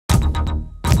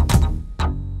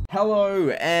Hello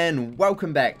and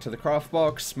welcome back to the Craft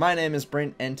Box. My name is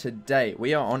Brent and today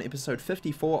we are on episode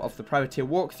 54 of the Privateer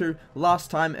walkthrough.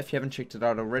 Last time, if you haven't checked it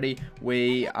out already,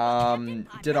 we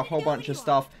did a whole bunch of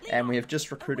stuff and we have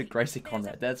just recruited Gracie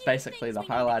Conrad. That's basically the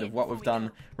highlight of what we've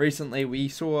done recently. We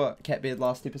saw Catbeard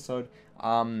last episode.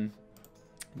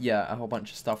 Yeah, a whole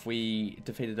bunch of stuff. We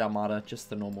defeated Armada, just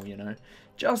the normal, you know.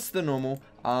 Just the normal.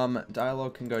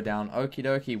 Dialogue can go down. Okie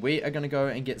dokie. We are going to go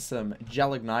and get some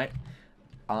Gelignite.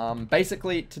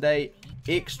 Basically today,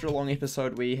 extra long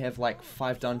episode. We have like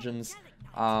 5 dungeons,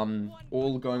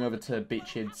 all going over to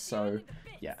Beachhead. So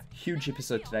yeah, huge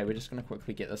episode today. We're just going to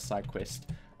quickly get this side quest.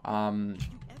 I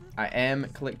am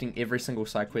collecting every single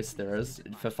side quest there is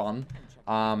for fun.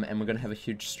 And we're going to have a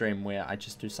huge stream where I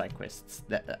just do side quests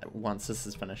once this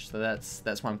is finished. So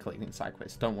that's why I'm collecting side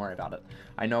quests. Don't worry about it.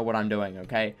 I know what I'm doing,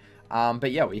 okay?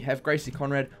 But yeah, we have Gracie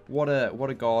Conrad. What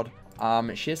a god.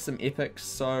 She has some epics,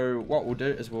 so what we'll do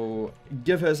is we'll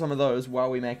give her some of those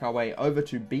while we make our way over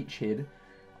to Beachhead,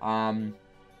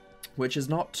 which is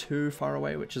not too far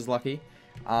away, which is lucky,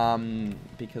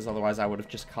 because otherwise I would have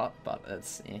just cut, but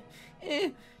it's,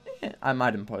 I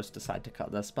might in post decide to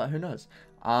cut this, but who knows.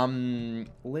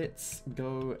 Let's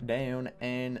go down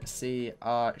and see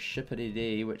our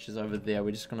Shippity-Dee, which is over there.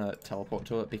 We're just gonna teleport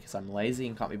to it because I'm lazy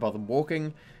and can't be bothered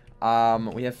walking.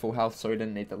 We have full health, so we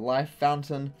didn't need the life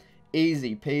fountain.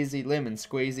 Easy peasy, lemon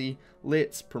squeezy.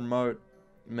 Let's promote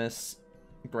Miss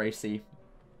Gracie.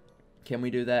 Can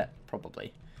we do that?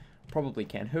 Probably. Probably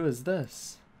can. Who is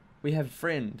this? We have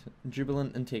friend.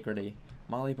 Jubilant Integrity.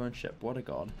 Marley Bone Ship. What a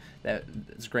god.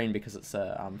 It's green because it's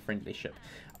a friendly ship.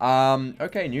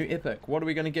 Okay, new epic. What are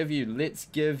we going to give you? Let's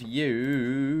give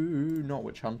you... Not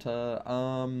Witch Hunter.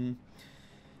 I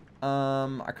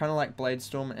kind of like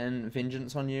Bladestorm and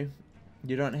Vengeance on you.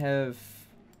 You don't have...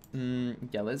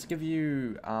 yeah, let's give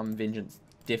you Vengeance,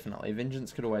 definitely.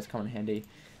 Vengeance could always come in handy.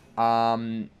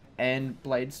 And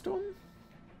Bladestorm?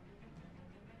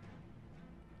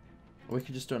 We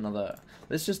could just do another...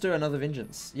 Let's just do another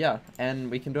Vengeance. Yeah,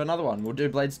 and we can do another one. We'll do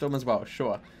Bladestorm as well,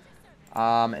 sure.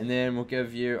 And then we'll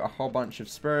give you a whole bunch of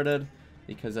Spirited,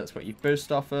 because that's what you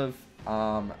boost off of.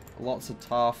 Lots of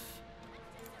Tough,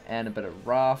 and a bit of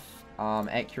Rough.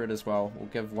 Accurate as well. We'll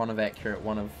give one of Accurate,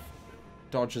 one of...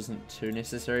 Dodge isn't too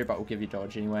necessary, but we'll give you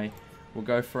Dodge anyway. We'll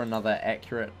go for another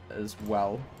Accurate as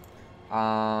well.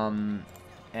 And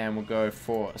we'll go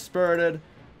for Spirited.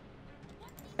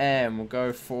 And we'll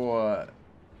go for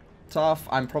Tough.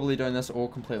 I'm probably doing this all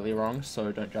completely wrong,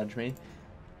 so don't judge me.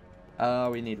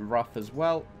 We need Rough as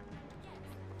well.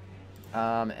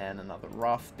 And another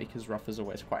Rough, because Rough is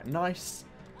always quite nice.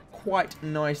 Quite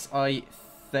nice, I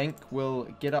think. We'll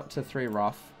get up to 3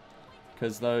 Rough,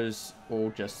 because those all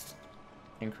just...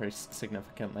 increase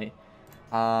significantly.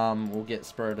 We'll get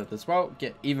Spirited as well.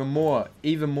 Get even more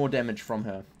damage from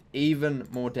her. Even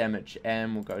more damage.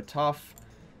 And we'll go Tough.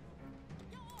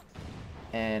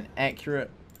 And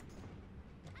Accurate.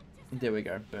 There we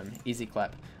go. Boom. Easy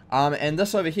clap. And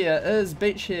this over here is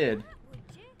Beachhead.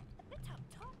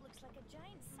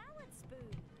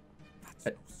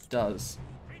 It does.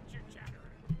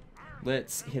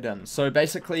 Let's head in. So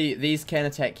basically, these can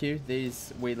attack you.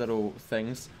 These wee little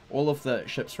things. All of the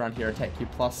ships around here attack you.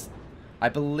 Plus, I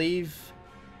believe,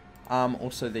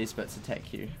 also these bits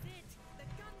attack you.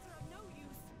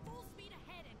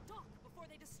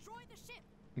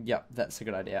 Yep, that's a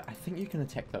good idea. I think you can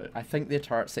attack those. I think they're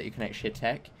turrets that you can actually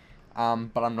attack.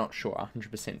 But I'm not sure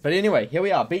 100%. But anyway, here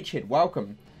we are. Beachhead.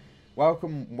 Welcome.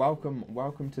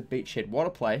 Welcome to Beachhead. What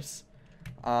a place.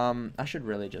 I should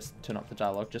really just turn up the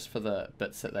dialogue just for the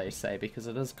bits that they say, because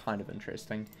it is kind of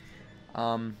interesting.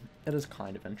 It is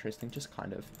kind of interesting, just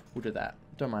kind of. We'll do that.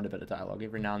 Don't mind a bit of dialogue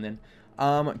every now and then.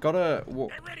 Gotta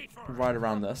walk right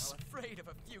around this.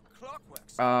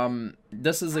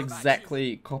 This is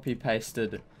exactly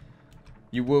copy-pasted.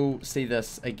 You will see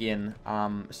this again,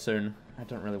 soon. I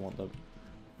don't really want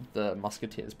the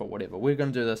musketeers, but whatever. We're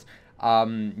gonna do this.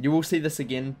 You will see this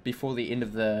again before the end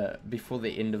of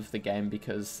the game,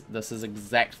 because this is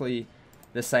exactly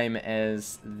the same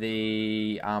as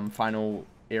the final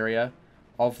area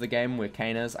of the game where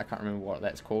Kane is. I can't remember what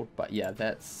that's called, but yeah,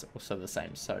 that's also the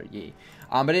same. So yeah.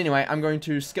 But anyway, I'm going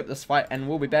to skip this fight and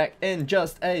we'll be back in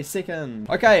just a second.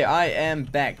 Okay, I am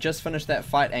back. Just finished that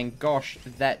fight and gosh,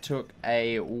 that took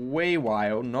a wee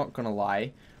while. Not gonna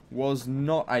lie, was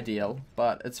not ideal,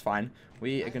 but it's fine.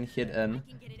 We are gonna head in.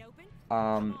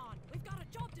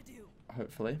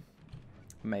 Hopefully.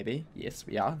 Maybe. Yes,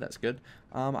 we are. That's good.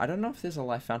 I don't know if there's a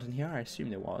life fountain here. I assume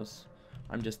there was.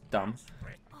 I'm just dumb.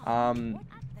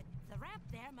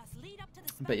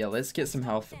 But yeah, let's get some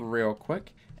health real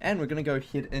quick. And we're going to go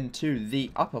head into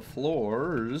the upper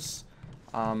floors.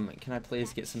 Can I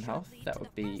please get some health? That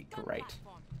would be great.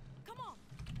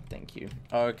 Thank you.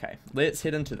 Okay, let's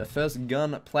head into the first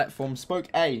gun platform. Spoke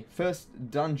A, first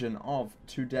dungeon of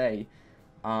today.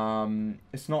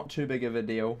 It's not too big of a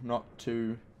deal, not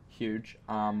too huge.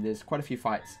 There's quite a few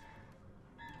fights.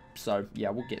 So, yeah,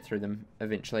 we'll get through them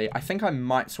eventually. I think I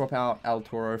might swap out El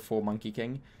Toro for Monkey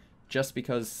King. Just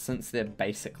because since they're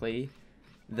basically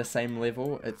the same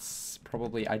level, it's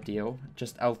probably ideal.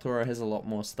 Just El Toro has a lot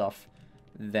more stuff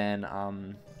than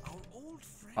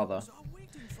other.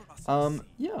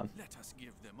 Yeah.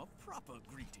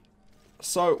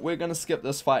 So we're gonna skip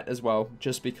this fight as well,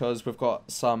 just because we've got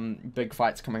some big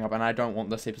fights coming up, and I don't want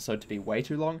this episode to be way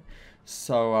too long.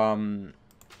 So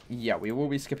yeah, we will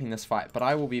be skipping this fight, but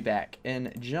I will be back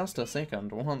in just a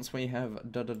second once we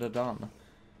have done.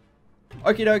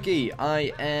 Okie dokie,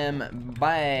 I am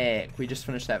back. We just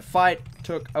finished that fight.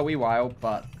 Took a wee while,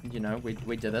 but you know,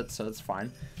 we did it, so it's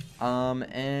fine.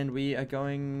 And we are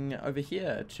going over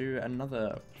here to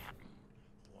another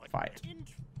fight.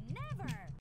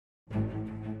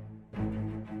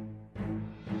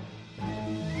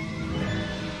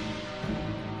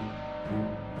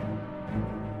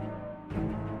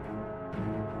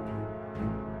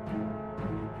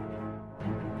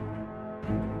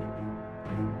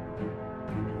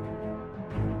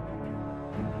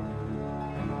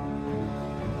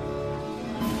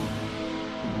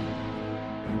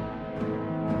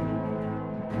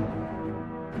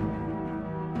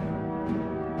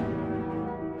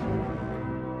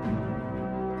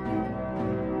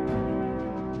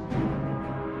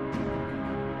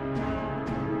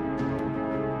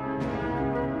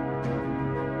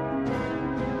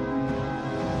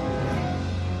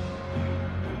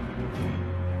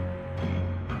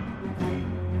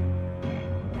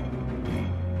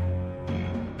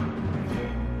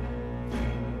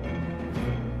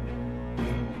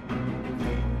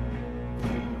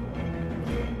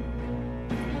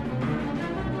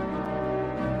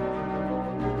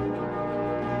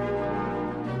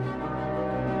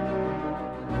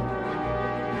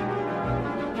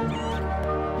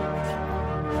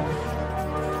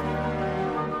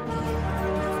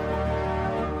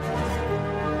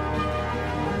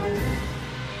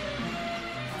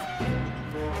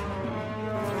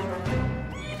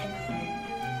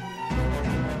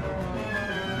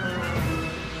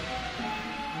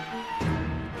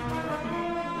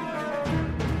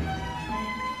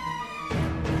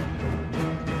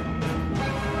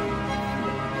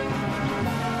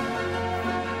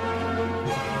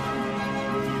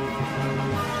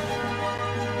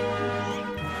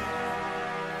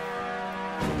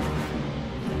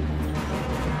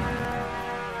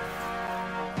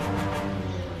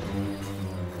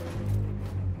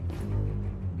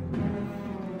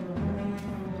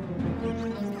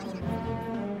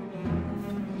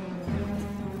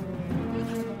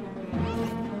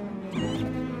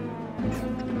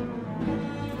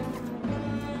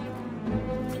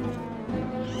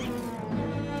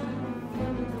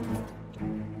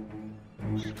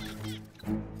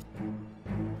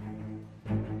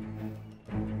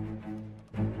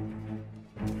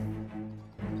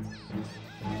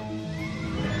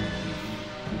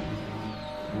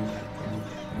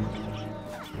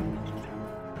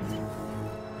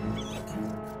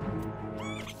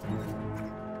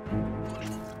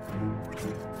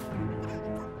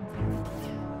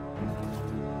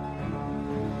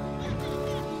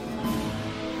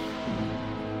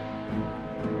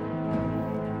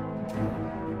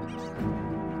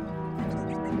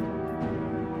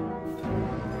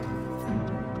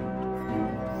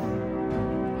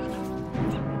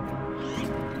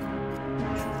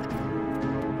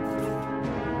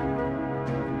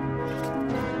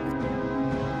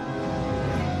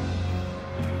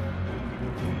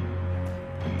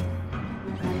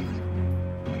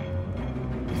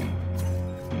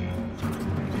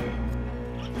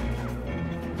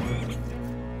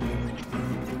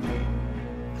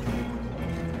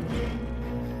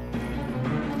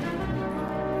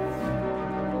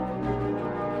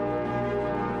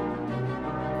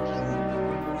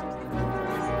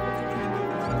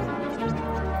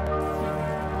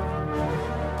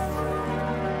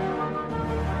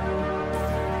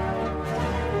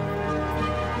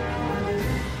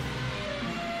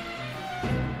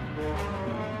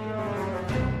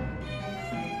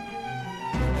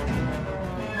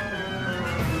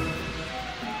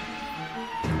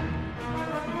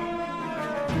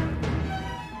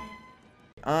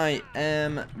 I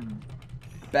am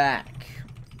back.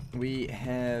 We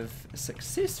have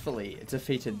successfully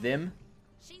defeated them.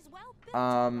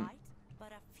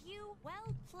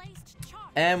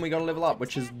 And we got a level up,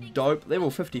 which is dope. Level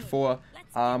 54.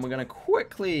 We're going to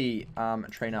quickly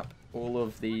train up all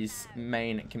of these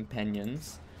main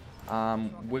companions.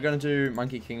 We're going to do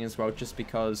Monkey King as well, just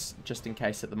in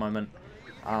case at the moment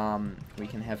we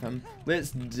can have him.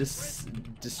 Let's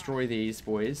destroy these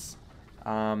boys.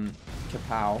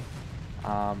 Kapow.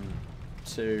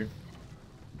 2.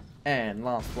 And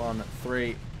last one,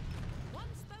 3.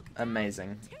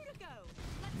 Amazing.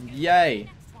 Yay.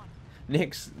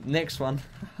 Next one.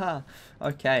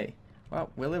 Okay. Well,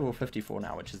 we're level 54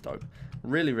 now, which is dope.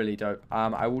 Really, really dope.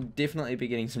 I will definitely be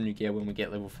getting some new gear when we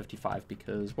get level 55,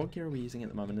 because what gear are we using at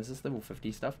the moment? Is this level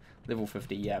 50 stuff? Level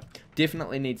 50, yeah.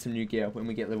 Definitely need some new gear when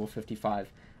we get level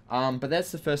 55. But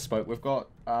that's the first spoke. We've got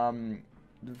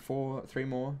 3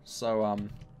 more. So,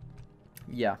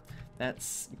 yeah,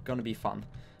 that's going to be fun.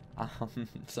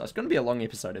 So it's going to be a long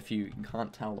episode if you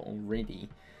can't tell already.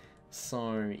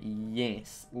 So,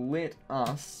 yes, let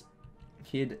us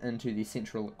head into the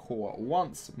central core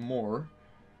once more.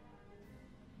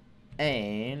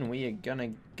 And we are going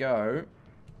to go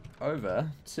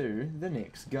over to the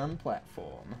next gun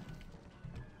platform,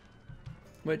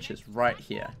 which is right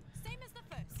here.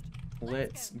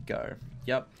 Let's go.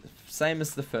 Yep, same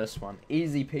as the first one.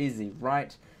 Easy peasy,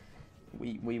 right?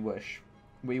 We wish.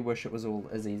 We wish it was all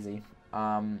as easy.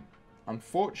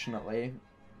 Unfortunately,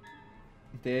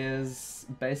 there's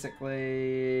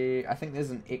basically, I think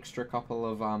there's an extra couple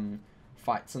of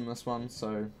fights in this one,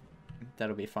 so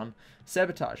that'll be fun.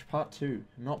 Sabotage, part 2,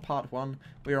 not part 1.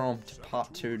 We're on to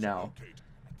part 2 now.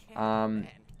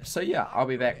 So yeah, I'll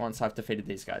be back once I've defeated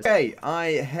these guys. Okay, I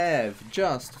have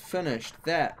just finished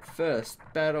that first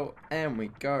battle, and we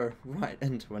go right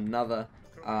into another.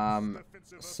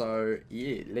 So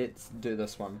yeah, let's do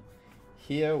this one.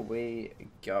 Here we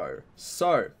go.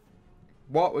 So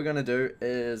what we're gonna do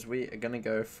is we are gonna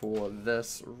go for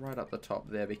this right up the top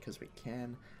there, because we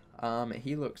can.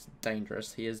 He looks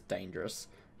dangerous. He is dangerous.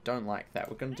 Don't like that.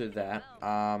 We're gonna do that.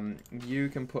 You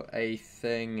can put a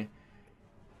thing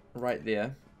right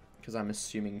there, because I'm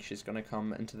assuming she's gonna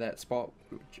come into that spot.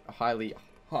 Which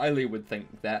highly would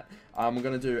think that. We're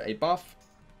gonna do a buff.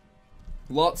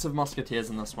 Lots of musketeers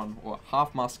in this one, or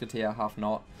half musketeer, half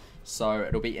not. So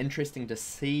it'll be interesting to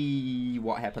see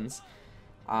what happens.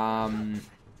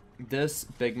 This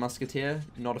big musketeer,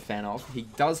 not a fan of. He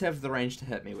does have the range to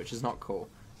hit me, which is not cool.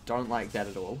 Don't like that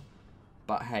at all.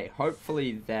 But hey,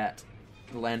 hopefully that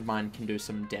landmine can do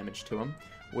some damage to him.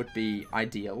 Would be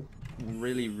ideal.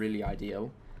 Really, really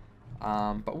ideal.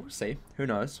 But we'll see. Who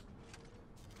knows?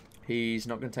 He's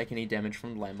not going to take any damage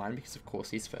from the landmine, because of course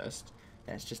he's first.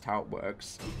 That's just how it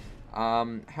works.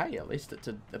 Hey, at least it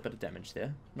did a bit of damage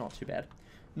there. Not too bad.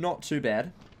 Not too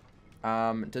bad.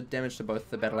 Did damage to both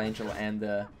the Battle Angel and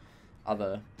the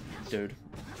other dude.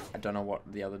 I don't know what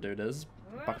the other dude is.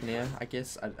 Buccaneer, I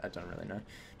guess. I don't really know.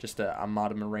 Just a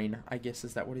Armada Marine, I guess.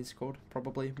 Is that what he's called?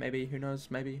 Probably. Maybe. Who knows?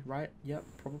 Maybe. Right? Yep.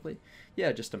 Probably.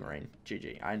 Yeah, just a Marine.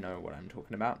 GG. I know what I'm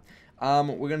talking about.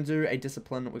 We're going to do a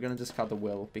Discipline. We're going to discard the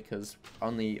Will, because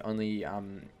only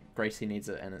Gracie needs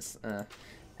it, and it's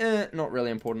not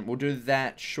really important. We'll do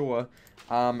that, sure.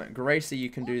 Gracie, you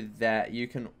can do that. You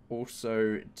can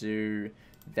also do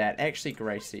that. Actually,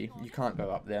 Gracie, you can't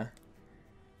go up there.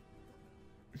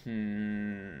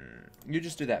 You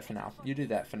just do that for now. You do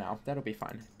that for now. That'll be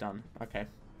fine. Done. Okay.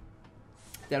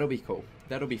 That'll be cool.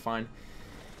 That'll be fine.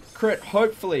 Crit.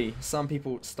 Hopefully, some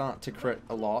people start to crit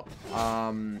a lot.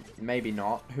 Maybe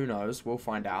not. Who knows? We'll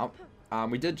find out.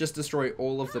 We did just destroy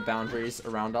all of the boundaries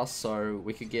around us, so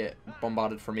we could get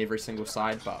bombarded from every single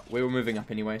side, but we were moving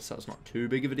up anyway, so it's not too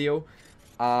big of a deal.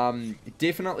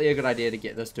 Definitely a good idea to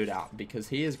get this dude out, because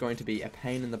he is going to be a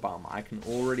pain in the bum. I can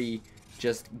already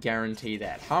just guarantee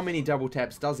that. How many double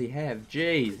taps does he have?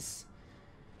 Jeez.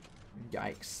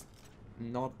 Yikes.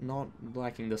 Not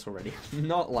liking this already.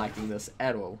 Not liking this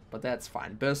at all, but that's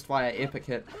fine. Burst fire, epic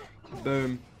hit.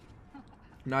 Boom.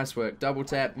 Nice work. Double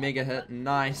tap, mega hit,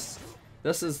 nice.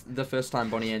 This is the first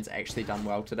time Bonnie Ann's actually done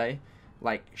well today.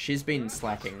 Like, she's been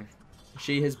slacking.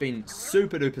 She has been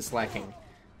super duper slacking.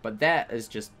 But that is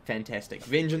just fantastic.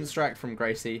 Vengeance Strike from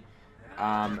Gracie.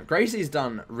 Gracie's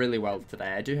done really well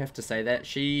today. I do have to say that.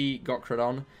 She got crit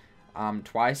on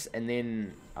twice, and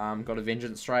then got a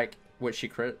Vengeance Strike, which she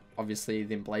crit. Obviously,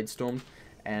 then Blade Stormed.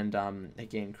 And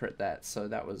again, crit that. So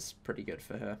that was pretty good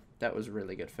for her. That was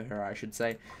really good for her, I should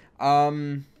say. Do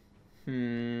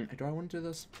I want to do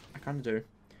this? I kind of do.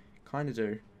 Kind of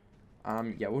do.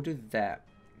 Yeah, we'll do that.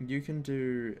 You can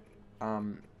do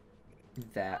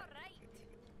that.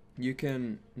 You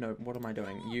can... No, what am I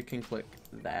doing? You can click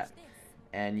that.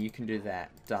 And you can do that.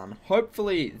 Done.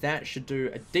 Hopefully, that should do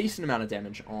a decent amount of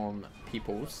damage on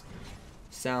peoples.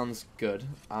 Sounds good.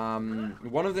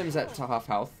 One of them's at to half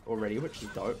health already, which is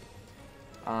dope.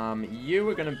 You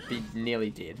were gonna be nearly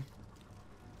dead.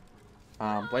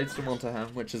 Blades to want to him,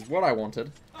 which is what I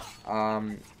wanted.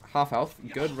 Half health,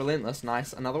 good, relentless,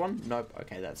 nice. Another one? Nope.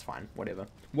 Okay, that's fine. Whatever.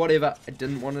 Whatever. I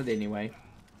didn't want it anyway.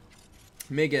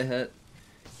 Mega hit,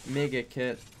 mega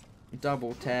kit,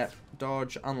 double tap,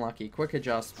 dodge, unlucky, quick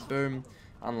adjust, boom,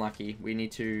 unlucky. We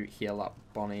need to heal up.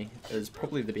 Bonnie is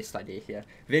probably the best idea here.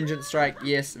 Vengeance strike,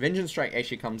 yes. Vengeance strike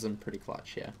actually comes in pretty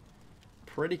clutch here.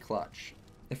 Pretty clutch.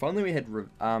 If only we had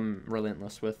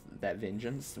relentless with that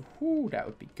vengeance. Whoo, that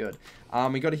would be good.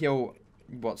 We got to heal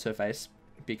what's her face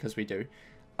because we do.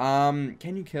 Can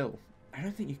you kill? I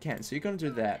don't think you can. So you're gonna do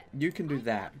that. You can do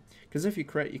that because if you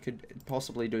crit, you could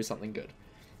possibly do something good.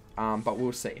 But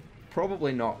we'll see.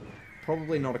 Probably not.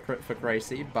 Probably not a crit for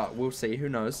Gracie, but we'll see. Who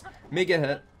knows? Mega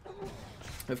hit.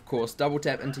 Of course, double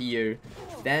tap into you.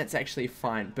 That's actually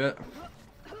fine, but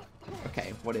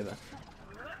okay, whatever.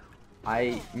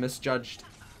 I misjudged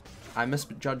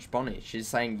Bonnie. She's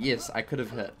saying yes, I could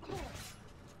have hit.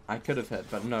 I could have hit,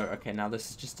 but no. Okay, now this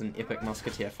is just an epic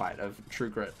musketeer fight of true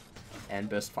grit and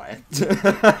burst fire.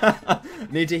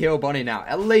 Need to heal Bonnie now.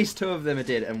 At least 2 of them are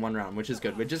dead in 1 round, which is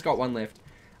good. We've just got 1 left.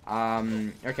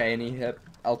 Okay, and he hit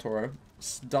El Toro.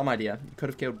 Dumb idea. You could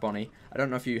have killed Bonnie. I don't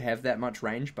know if you have that much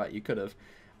range, but you could have.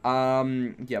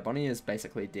 Yeah, Bonnie is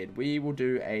basically dead. We will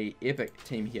do a epic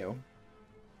team heal.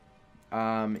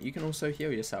 You can also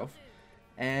heal yourself.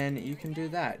 And you can do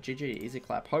that. GG, easy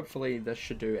clap. Hopefully this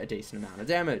should do a decent amount of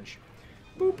damage.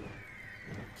 Boop.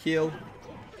 Heal.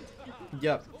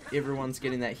 Yep, everyone's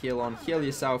getting that heal on. Heal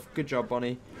yourself. Good job,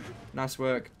 Bonnie. Nice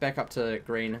work. Back up to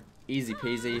green. Easy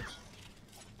peasy.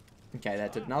 Okay,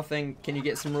 that did nothing. Can you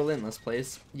get some relentless,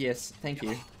 please? Yes, thank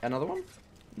you. Another one?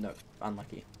 No,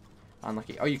 unlucky.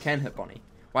 Unlucky. Oh, you can hit Bonnie.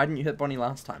 Why didn't you hit Bonnie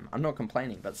last time? I'm not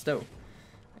complaining, but still.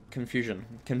 Confusion.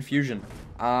 Confusion.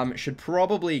 Should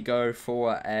probably go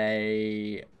for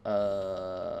a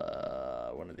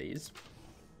one of these.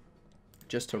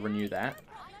 Just to renew that.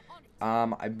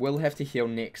 I will have to heal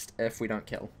next if we don't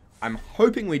kill. I'm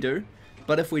hoping we do,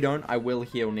 but if we don't, I will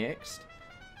heal next.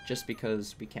 Just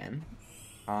because we can.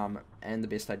 And the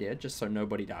best idea, just so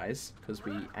nobody dies, because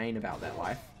we ain't about that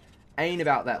life. Ain't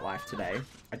about that life today.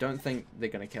 I don't think they're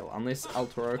gonna kill, unless El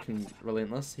Toro can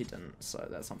relentless. He didn't, so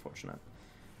that's unfortunate.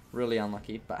 Really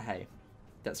unlucky, but hey,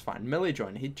 that's fine. Millie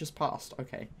joined. He just passed.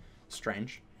 Okay,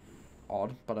 strange,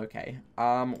 odd, but okay.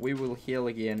 We will heal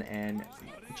again and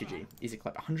GG. Easy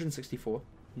clap. 164.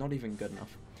 Not even good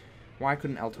enough. Why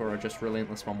couldn't El Toro just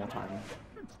relentless one more time?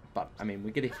 But, I mean,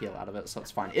 we get a heal out of it, so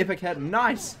it's fine. Epic hit.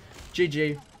 Nice!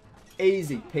 GG.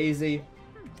 Easy peasy.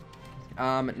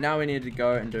 Now we need to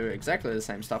go and do exactly the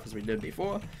same stuff as we did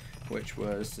before, which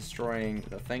was destroying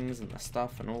the things and the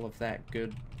stuff and all of that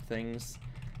good things.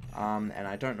 And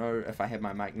I don't know if I have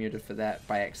my mic muted for that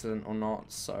by accident or not,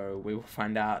 so we will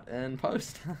find out in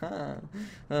post.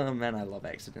 Oh man, I love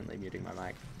accidentally muting my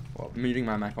mic. Well, muting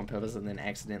my mic on purpose and then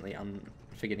accidentally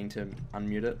forgetting to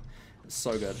unmute it. It's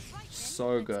so good.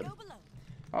 So good.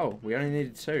 Oh, we only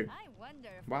needed 2.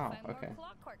 Wow, okay.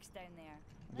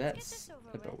 That's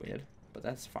a bit weird, but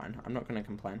that's fine. I'm not going to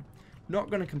complain.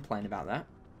 Not going to complain about that.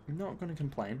 Not going to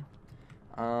complain.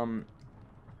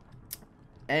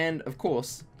 And, of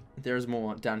course, there's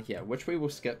more down here, which we will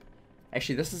skip.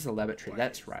 Actually, this is a laboratory.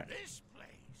 That's right.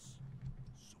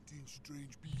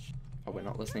 Oh, we're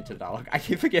not listening to dialogue. I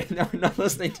keep forgetting that we're not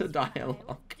listening to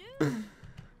dialogue.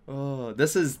 Oh,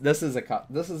 this is a cut.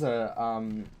 This is a,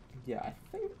 yeah, I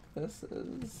think this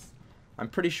is... I'm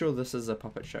pretty sure this is a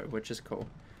puppet show, which is cool.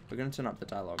 We're going to turn up the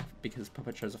dialogue, because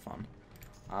puppet shows are fun.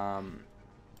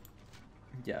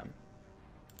 Yeah.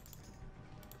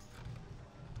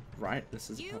 Right, this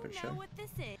is a puppet show. What this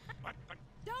is.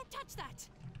 Don't touch that.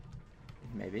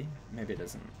 Maybe. Maybe it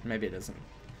isn't. Maybe it isn't.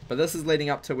 But this is leading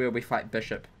up to where we fight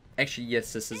Bishop. Actually,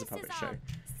 yes, this is a puppet show.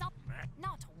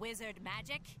 Not wizard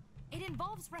magic. It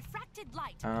involves refracted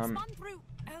light. Spun through...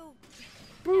 Oh,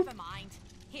 Boop. never mind.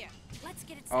 Here, let's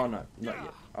get it set. Oh, no. Not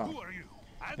yet. Oh. Who are you?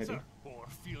 Answer or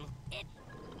feel...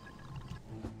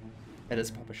 It is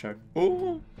a puppet show.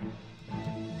 Oh.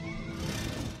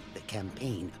 The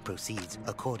campaign proceeds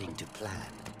according to plan.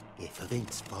 If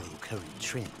events follow current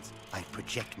trends, I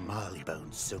project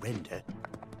Marleybone's surrender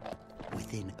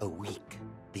within a week.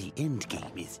 The end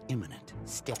game is imminent.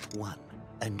 Step 1,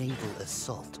 a naval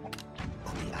assault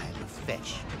on the Isle of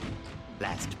Fesh,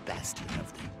 last bastion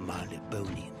of the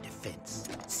Marleybonian defense.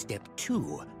 Step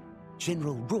 2,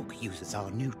 General Rook uses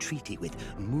our new treaty with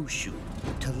Mushu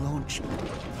to launch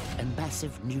a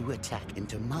massive new attack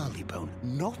into Marleybone,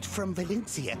 not from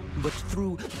Valencia, but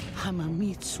through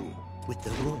Hamamitsu. With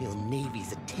the Royal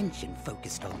Navy's attention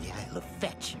focused on the Isle of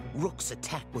Fetch, Rook's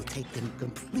attack will take them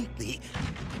completely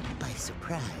by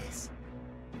surprise.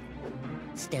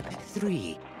 Step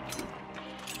 3.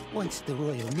 Once the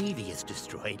Royal Navy is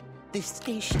destroyed, the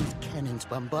station's cannons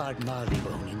bombard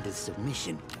Marleybone into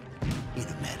submission in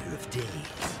a matter of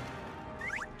days.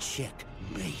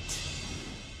 Checkmate.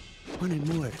 On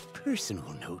a more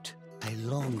personal note, I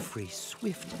long for a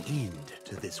swift end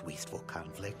to this wasteful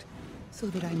conflict, so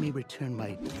that I may return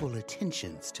my full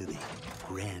attentions to the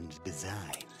grand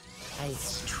design. I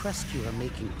trust you are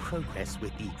making progress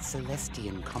with the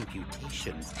Celestian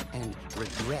computations, and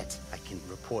regret I can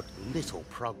report little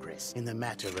progress in the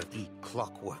matter of the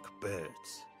clockwork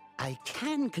birds. I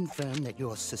can confirm that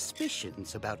your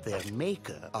suspicions about their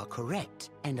maker are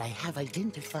correct, and I have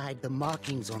identified the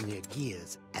markings on their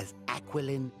gears as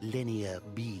Aquilin Linear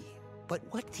B. But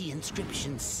what the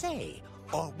inscriptions say,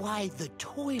 or why the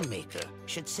toy maker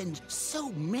should send so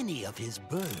many of his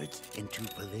birds into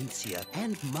Valencia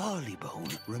and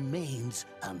Marleybone, remains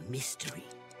a mystery.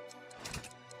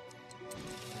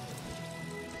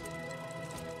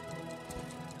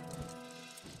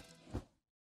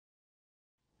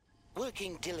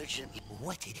 Working diligently.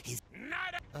 What it is?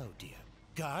 Oh dear.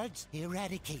 Guards,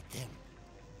 eradicate them.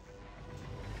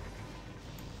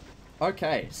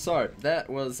 Okay, so that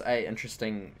was a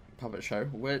interesting puppet show,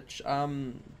 which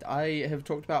I have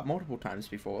talked about multiple times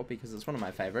before because it's one of my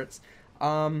favorites.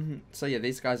 So yeah,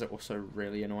 these guys are also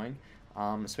really annoying.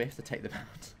 So we have to take them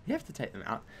out. You have to take them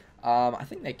out. I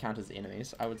think they count as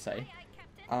enemies, I would say.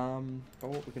 But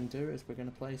what we're going to do is we're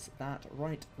going to place that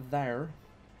right there.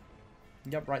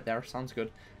 Yep, right there. Sounds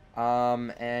good.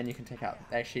 And you can take out...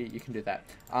 Actually, you can do that.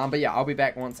 But yeah, I'll be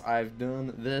back once I've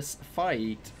done this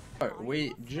fight. So,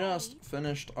 we just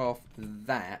finished off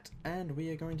that, and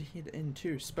we are going to head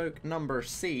into spoke number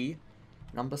C.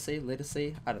 Number C? Letter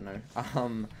C? I don't know.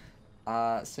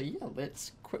 So yeah,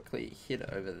 let's quickly head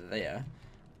over there.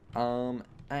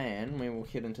 And we will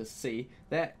head into C.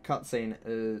 That cutscene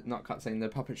is... Not cutscene, the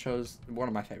puppet show is one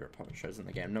of my favorite puppet shows in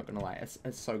the game, not gonna lie. It's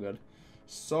so good.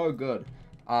 So good.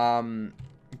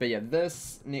 But yeah,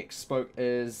 this next spoke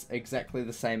is exactly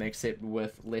the same except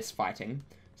with less fighting.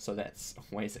 So that's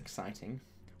always exciting.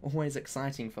 Always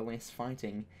exciting for less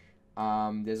fighting.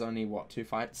 There's only, what, 2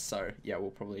 fights? So, yeah,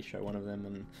 we'll probably show one of them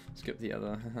and skip the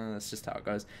other. That's just how it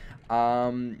goes.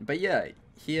 But yeah,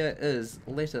 here is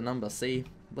letter number C.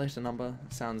 Letter number,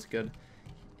 sounds good.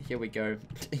 Here we go.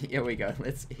 Here we go.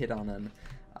 Let's head on in.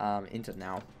 Enter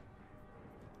now.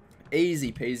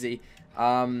 Easy peasy.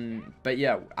 But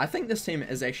yeah, I think this team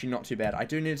is actually not too bad. I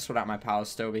do need to sort out my powers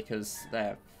still because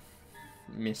they're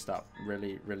messed up,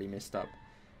 really messed up,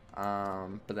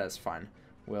 but that's fine.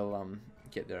 We'll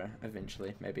get there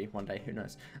eventually, maybe one day, who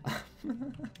knows.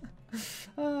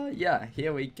 Yeah,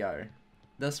 here we go.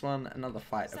 This one, another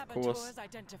fight, of course.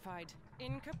 Identified.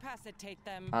 Incapacitate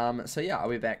them. So yeah, I'll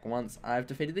be back once I've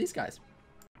defeated these guys.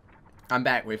 I'm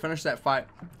back. We finished that fight.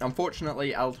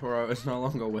 Unfortunately, El Toro is no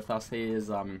longer with us. He is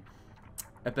a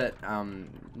bit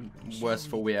worse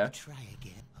for wear.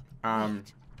 I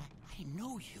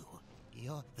know you.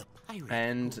 You're the pirate.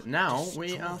 And now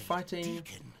we are fighting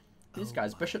these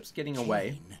guys. Bishop's getting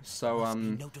away, so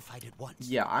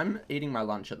yeah, I'm eating my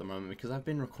lunch at the moment because I've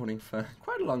been recording for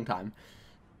quite a long time.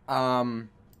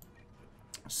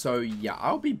 So yeah,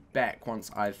 I'll be back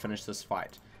once I've finished this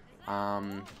fight.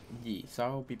 Yeah, so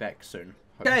I'll be back soon.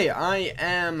 Okay, I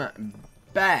am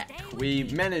back. We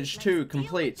managed to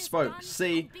complete spoke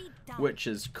C, which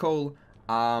is cool.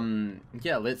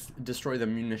 Yeah, let's destroy the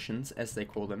munitions, as they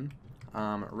call them,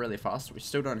 really fast. We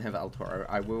still don't have El Toro.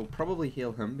 I will probably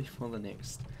heal him before the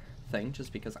next thing,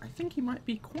 just because I think he might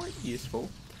be quite useful.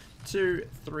 2,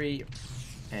 3,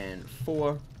 and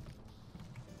 4.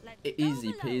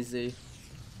 Easy peasy.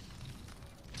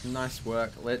 Nice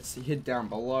work. Let's head down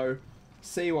below,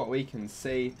 see what we can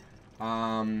see,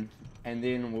 and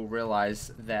then we'll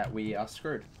realize that we are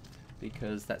screwed,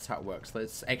 because that's how it works.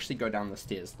 Let's actually go down the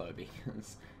stairs though,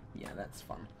 because yeah, that's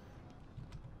fun.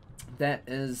 That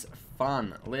is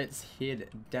fun. Let's head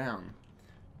down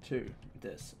to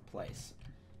this place.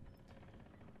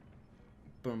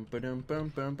 Boom, boom, boom,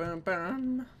 boom, boom,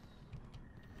 boom.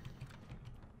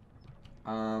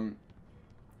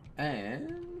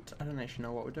 And I don't actually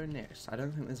know what we're doing next. I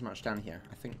don't think there's much down here.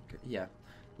 I think, yeah,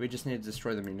 we just need to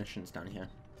destroy the munitions down here.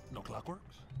 No clockworks?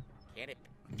 Yeah,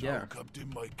 No,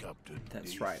 Captain, my captain.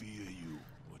 that's They right. fear you,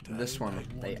 but This I one,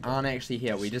 might they wonder aren't actually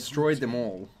here. We destroyed them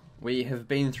all. We have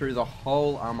been through the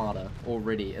whole armada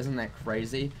already. Isn't that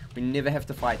crazy? We never have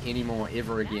to fight anymore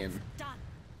ever again. That's done.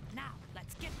 Now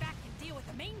let's get back and deal with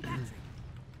the main battery.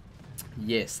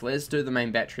 Yes, let's do the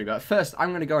main battery. But first, I'm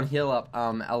going to go and heal up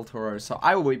El Toro. So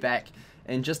I will be back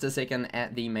in just a second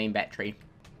at the main battery.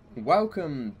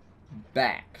 Welcome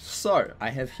back. So, I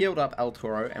have healed up El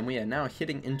Toro, and we are now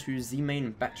heading into the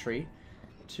main battery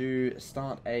to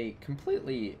start a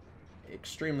completely,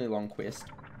 extremely long quest.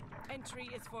 Entry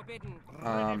is forbidden.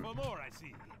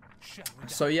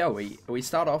 So yeah, we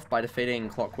start off by defeating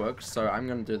Clockwork, so I'm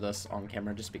going to do this on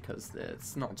camera just because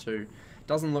it's not too,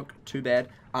 doesn't look too bad.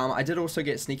 I did also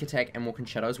get Sneak Attack and Walk in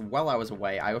Shadows while I was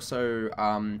away. I also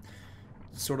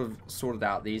sort of sorted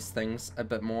out these things a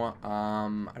bit more.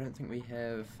 I don't think we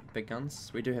have big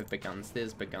guns. We do have big guns.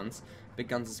 There's big guns. Big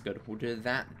guns is good. We'll do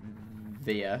that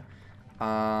there.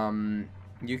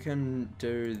 You can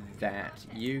do that.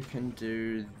 You can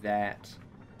do that.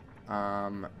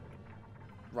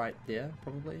 Right there,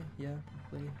 probably. Yeah,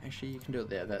 probably. Actually, you can do it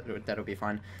there. That'll be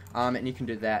fine. And you can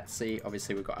do that. See,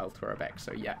 obviously we've got El Toro back.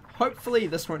 So yeah, hopefully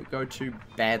this won't go too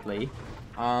badly.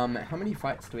 How many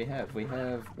fights do we have? We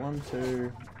have 1,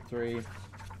 2, 3,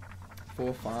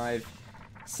 4, 5,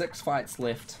 6 fights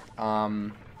left.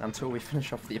 Until we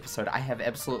finish off the episode. I have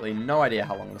absolutely no idea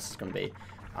how long this is going to be.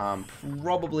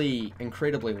 Probably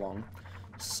incredibly long.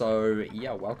 So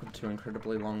yeah, welcome to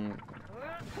incredibly long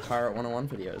Pirate101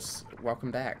 videos.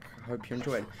 Welcome back. Hope you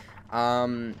enjoyed.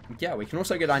 Yeah, we can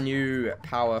also get our new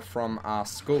power from our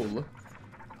school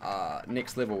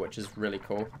next level, which is really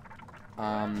cool.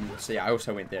 So yeah, I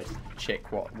also went there to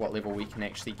check what level we can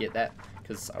actually get that,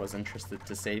 because I was interested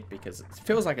to see, because it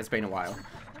feels like it's been a while.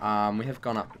 We have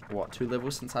gone up, what, 2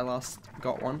 levels since I last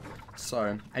got one.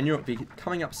 So I knew it would be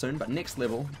coming up soon, but next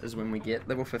level is when we get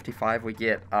level 55. We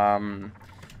get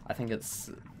I think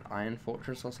it's Iron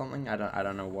Fortress or something. I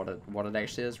don't know what it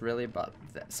actually is really, but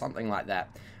something like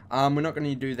that. We're not going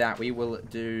to do that. We will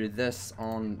do this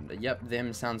on, yep,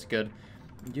 them sounds good.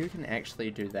 You can actually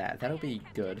do that. That'll be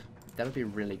good. That'll be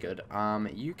really good.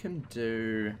 You can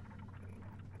do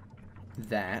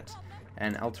that,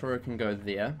 and El Toro can go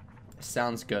there.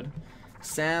 Sounds good.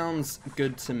 Sounds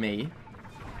good to me.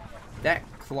 That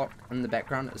clock in the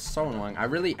background is so annoying. I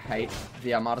really hate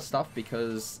the Armada stuff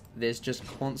because there's just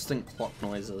constant clock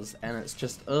noises, and it's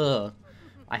just, ugh.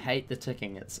 I hate the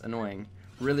ticking. It's annoying.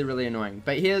 Really, really annoying.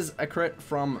 But here's a crit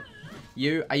from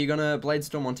you. Are you gonna Blade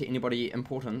Storm onto anybody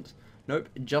important? Nope,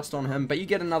 just on him. But you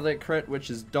get another crit,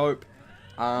 which is dope.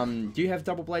 Do you have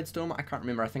double Blade Storm? I can't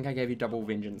remember. I think I gave you double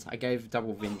Vengeance. I gave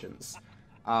double Vengeance.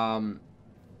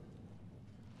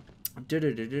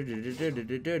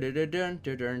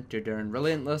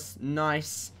 Relentless,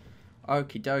 nice.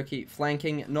 Okie dokie.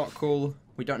 Flanking, not cool.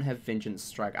 We don't have Vengeance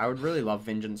Strike. I would really love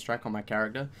Vengeance Strike on my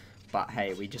character, but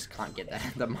hey, we just can't get that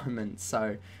at the moment,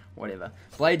 so whatever.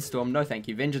 Blade Storm, no thank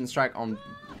you. Vengeance Strike on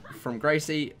from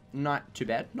Gracie, not too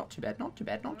bad. Not too bad, not too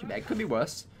bad, not too bad. Could be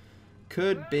worse.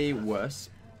 Could be worse.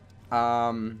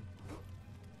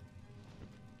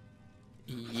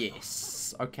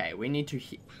 Yes. Okay, we need to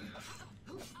hit.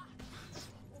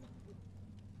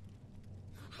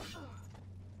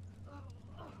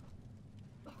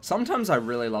 Sometimes I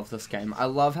really love this game. I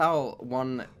love how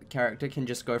one character can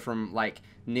just go from like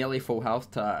nearly full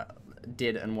health to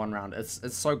dead in one round. It's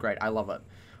so great. I love it.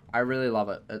 I really love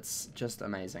it. It's just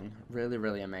amazing. Really,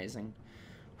 really amazing.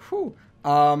 Whew.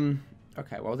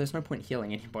 Okay, well, there's no point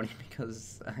healing anybody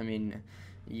because, I mean,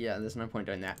 yeah, there's no point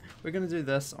doing that. We're going to do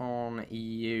this on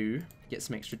you. Get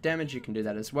some extra damage. You can do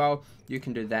that as well. You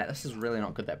can do that. This is really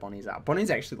not good that Bonnie's out. Bonnie's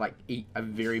actually, like, a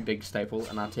very big staple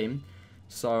in our team.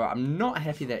 So, I'm not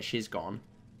happy that she's gone.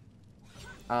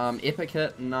 Epic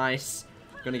hit. Nice.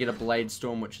 Going to get a Blade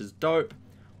Storm, which is dope.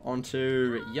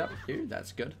 Onto, yep, you.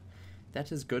 That's good.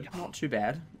 That is good. Not too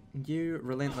bad. You,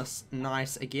 Relentless.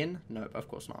 Nice again. Nope, of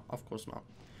course not. Of course not.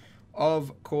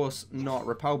 Of course not.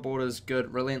 Repel Borders,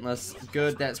 good. Relentless,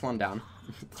 good. That's one down.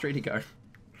 3 to go.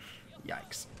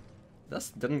 Yikes. This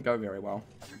didn't go very well.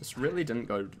 This really didn't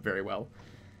go very well.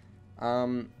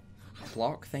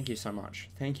 Block, thank you so much.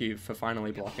 Thank you for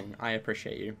finally blocking. I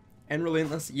appreciate you. And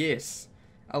Relentless, yes.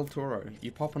 El Toro,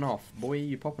 you popping off. Boy,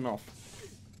 you popping off.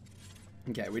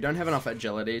 Okay, we don't have enough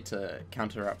agility to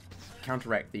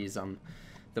counteract these,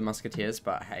 the musketeers,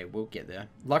 but hey, we'll get there.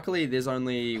 Luckily, there's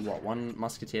only, what, 1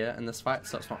 musketeer in this fight,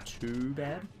 so it's not too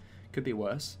bad. Could be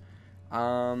worse.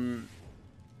 Okie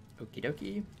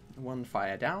dokie. 1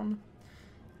 fire down.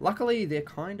 Luckily, they're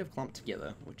kind of clumped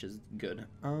together, which is good.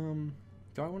 Do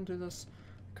I want to do this?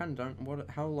 Kind of don't.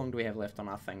 How long do we have left on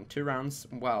our thing? 2 rounds?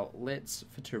 Well, let's,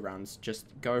 for 2 rounds, just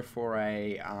go for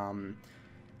a,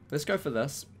 let's go for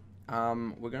this.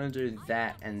 We're going to do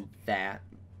that and that.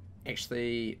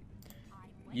 Actually,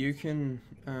 you can,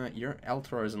 your El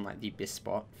Toro's in like the best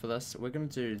spot for this. We're going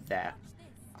to do that.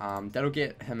 That'll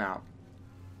get him out.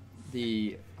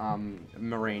 the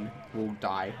Marine will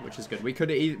die, which is good. We could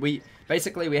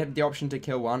basically we had the option to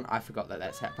kill one. I forgot that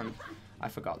that's happened. I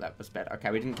forgot that was bad.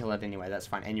 Okay, we didn't kill it anyway. That's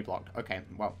fine. And you blocked. Okay,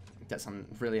 well, that's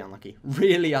really unlucky.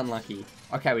 Really unlucky.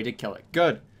 Okay, we did kill it.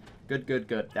 Good. Good, good,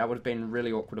 good. That would have been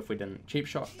really awkward if we didn't. Cheap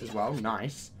shot as well.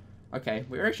 Nice. Okay,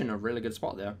 we were actually in a really good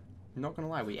spot there. I'm not going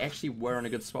to lie. We actually were in a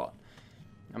good spot.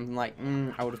 I'm like,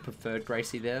 I would have preferred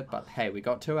Gracie there, but hey, we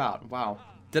got 2 out. Wow.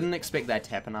 Didn't expect that to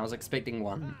happen. I was expecting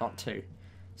 1, not 2.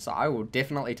 So I will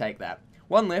definitely take that.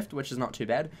 1 left, which is not too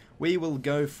bad. We will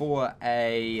go for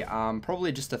a,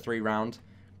 probably just a 3-round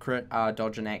crit,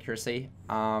 dodge, and accuracy.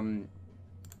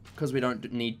 Because we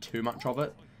don't need too much of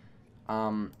it.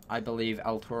 I believe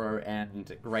El Toro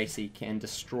and Gracie can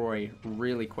destroy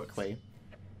really quickly.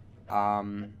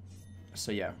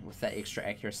 So yeah, with that extra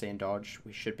accuracy and dodge,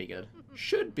 we should be good.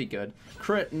 Should be good.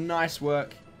 Crit, nice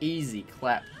work. Easy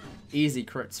clap. Easy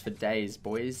crits for days,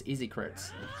 boys. Easy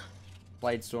crits.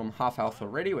 Blade Storm, half health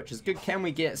already, which is good. Can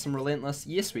we get some Relentless?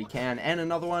 Yes, we can. And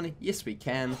another one? Yes, we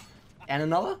can. And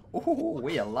another? Oh,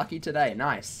 we are lucky today.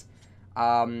 Nice.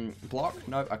 Block?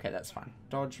 Nope. Okay, that's fine.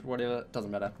 Dodge, whatever.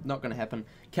 Doesn't matter. Not going to happen.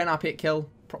 Can our pet kill?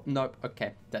 Nope.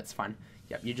 Okay, that's fine.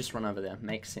 Yep, you just run over there.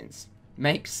 Makes sense.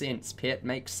 Makes sense, pet.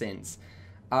 Makes sense.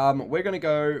 We're going to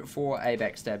go for a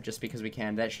backstab just because we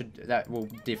can. That will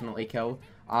definitely kill.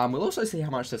 We'll also see how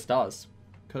much this does,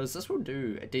 because this will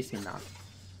do a decent amount.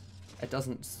 It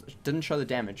didn't show the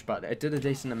damage, but it did a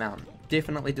decent amount.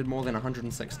 Definitely did more than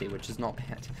 160, which is not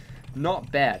bad.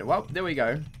 Not bad. Well, there we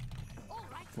go.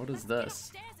 What is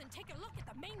this?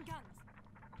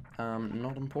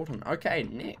 Not important. Okay,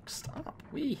 next up,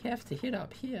 we have to head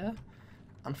up here.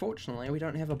 Unfortunately, we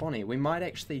don't have a Bonnie. We might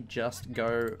actually just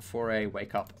go for a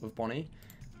wake up of Bonnie.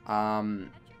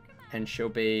 And she'll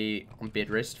be on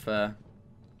bed rest for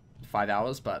 5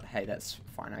 hours, but hey, that's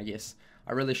fine, I guess.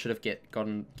 I really should have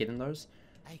getting those.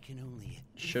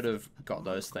 Should have got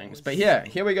those things. But yeah,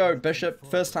 here we go, Bishop.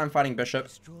 First time fighting Bishop.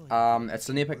 It's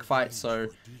an epic fight, so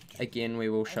again, we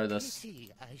will show this.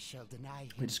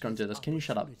 We're just going to do this. Can you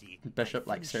shut up, Bishop?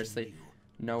 Like, seriously?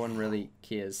 No one really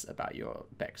cares about your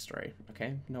backstory,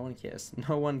 okay? No one cares.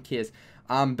 No one cares.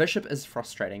 Bishop is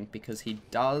frustrating because he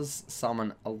does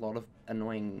summon a lot of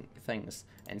annoying things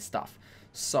and stuff.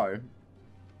 So,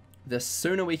 the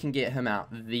sooner we can get him out,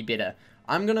 the better.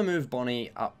 I'm going to move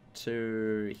Bonnie up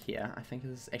to here. I think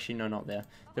it's actually, no, not there.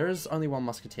 There is only 1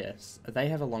 Musketeer. They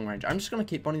have a long range. I'm just going to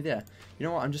keep Bonnie there. You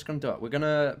know what? I'm just going to do it. We're going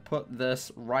to put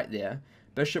this right there.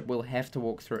 Bishop will have to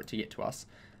walk through it to get to us.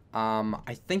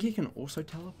 I think he can also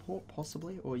teleport,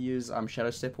 possibly, or use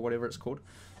Shadow Step or whatever it's called.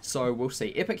 So we'll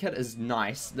see. Epic Hit is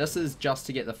nice. This is just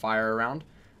to get the fire around,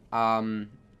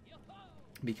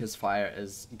 because fire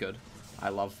is good. I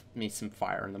love me some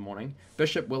fire in the morning.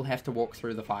 Bishop will have to walk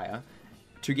through the fire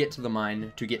to get to the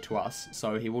mine, to get to us.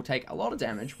 So he will take a lot of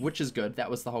damage, which is good. That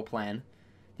was the whole plan.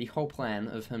 The whole plan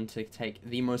of him to take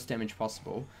the most damage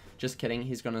possible. Just kidding,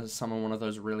 he's going to summon one of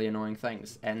those really annoying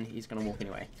things, and he's going to walk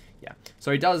anyway. Yeah, so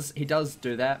he does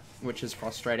do that, which is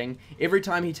frustrating. Every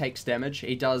time he takes damage,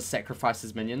 he does sacrifice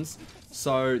his minions.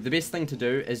 So the best thing to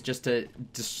do is just to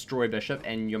destroy Bishop,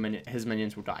 and his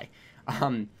minions will die.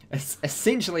 It's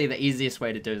essentially the easiest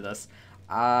way to do this.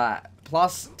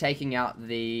 Plus, taking out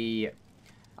the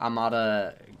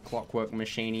Armada clockwork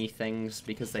machine-y things,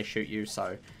 because they shoot you,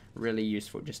 so really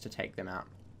useful just to take them out.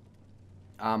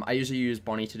 I usually use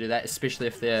Bonnie to do that, especially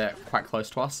if they're quite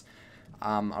close to us.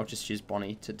 I'll just use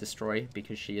Bonnie to destroy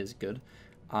because she is good.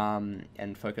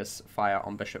 And focus fire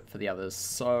on Bishop for the others.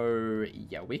 So,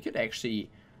 yeah, we could actually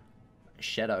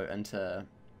Shadow into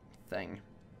thing.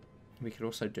 We could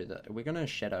also do that. We're going to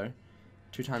Shadow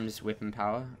 2 times weapon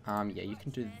power. Yeah, you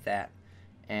can do that.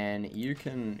 And you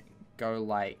can go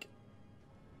like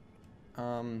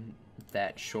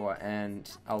that, sure. And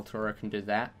El Toro can do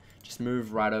that. Just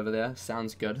move right over there.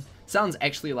 Sounds good. Sounds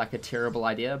actually like a terrible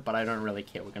idea, but I don't really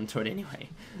care. We're going to do it anyway.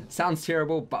 Sounds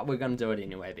terrible, but we're going to do it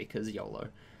anyway because YOLO.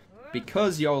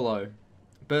 Because YOLO.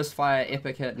 Burst fire,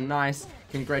 epic hit, nice.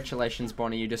 Congratulations,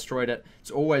 Bonnie, you destroyed it.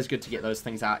 It's always good to get those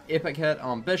things out. Epic hit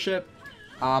on Bishop.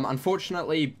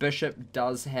 Unfortunately, Bishop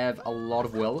does have a lot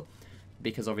of will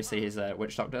because obviously he's a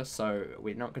witch doctor, so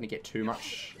we're not going to get too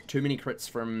many crits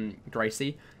from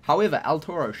Gracie. However, El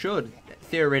Toro should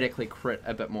theoretically crit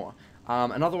a bit more.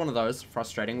 Another one of those,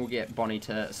 frustrating. We'll get Bonnie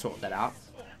to sort that out.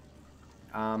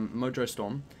 Mojo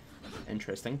Storm,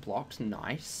 interesting. Blocked,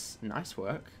 nice. Nice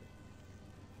work.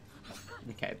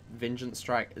 Okay, Vengeance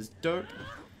Strike is dope.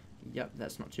 Yep,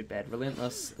 that's not too bad.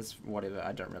 Relentless is whatever,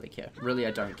 I don't really care. Really,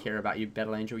 I don't care about you,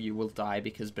 Battle Angel. You will die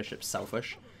because Bishop's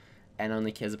selfish and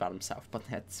only cares about himself, but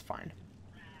that's fine.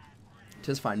 It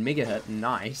is fine. Mega hit,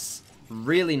 nice.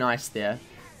 Really nice there.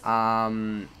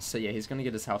 So yeah, he's going to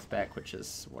get his health back, which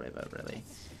is whatever, really.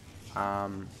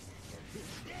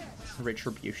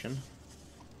 Retribution.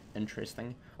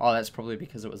 Interesting. Oh, that's probably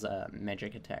because it was a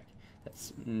magic attack.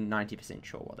 That's 90%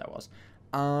 sure what that was.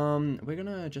 We're going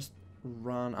to just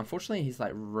run. Unfortunately, he's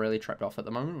like really trapped off at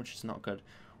the moment, which is not good.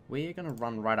 We're going to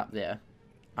run right up there.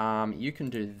 You can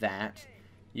do that.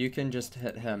 You can just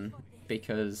hit him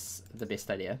because the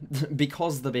best idea.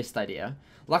 Because the best idea.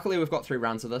 Luckily, we've got 3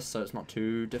 rounds of this, so it's not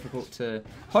too difficult to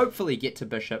hopefully get to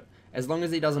Bishop. As long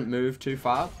as he doesn't move too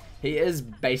far. He is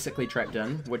basically trapped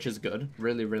in, which is good.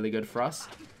 Really, really good for us.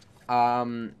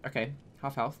 Okay.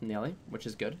 Half health, nearly, which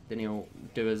is good. Then he'll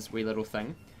do his wee little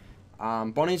thing.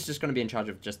 Bonnie's just going to be in charge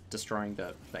of just destroying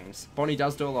the things. Bonnie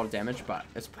does do a lot of damage, but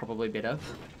it's probably better.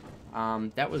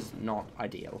 That was not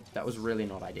ideal. That was really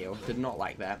not ideal. Did not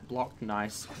like that. Blocked,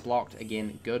 nice. Blocked,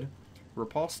 again, good.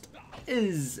 Riposte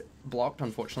is blocked,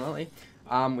 unfortunately.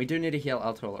 We do need to heal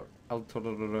El Toro.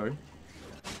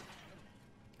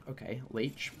 Okay,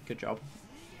 Leech. Good job.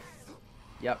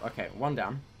 Yep, okay, 1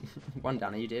 down. 1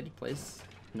 down. Are you dead, please?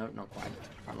 No, not quite.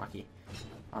 Unlucky.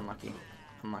 Unlucky.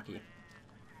 Unlucky.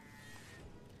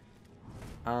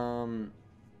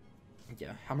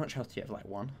 Yeah, how much health do you have? Like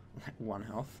 1? Like 1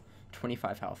 health?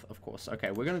 25 health, of course.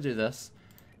 Okay, we're gonna do this.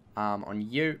 On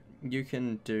you. You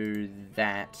can do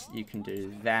that. You can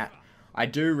do that. I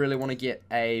do really want to get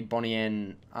a Bonnie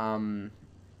and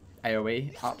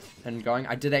AoE up and going.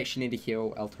 I did actually need to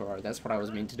heal El Toro. That's what I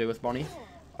was meant to do with Bonnie.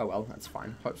 Oh well, that's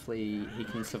fine. Hopefully he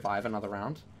can survive another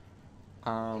round.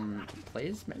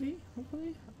 Please, maybe?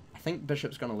 Hopefully? I think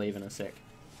Bishop's gonna leave in a sec.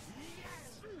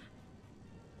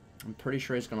 I'm pretty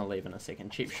sure he's gonna leave in a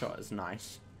second. Cheap shot is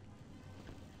nice.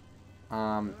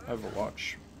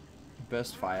 Overwatch.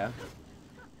 Burst fire.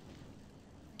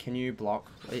 Can you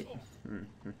block? Wait.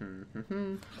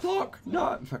 Block!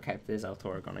 No! Okay, there's El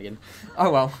Toro gone again.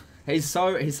 Oh well. He's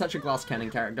such a glass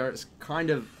cannon character. It's kind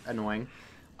of annoying.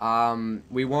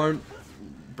 We won't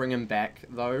bring him back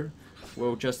though.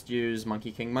 We'll just use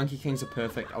Monkey King. Monkey King's a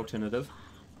perfect alternative.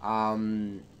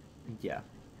 Yeah.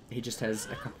 He just has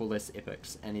a couple less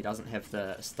epics, and he doesn't have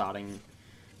the starting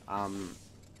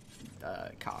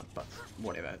card, but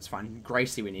whatever, it's fine.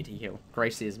 Gracie we need to heal.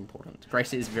 Gracie is important.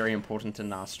 Gracie is very important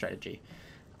in our strategy.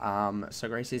 So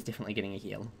Gracie is definitely getting a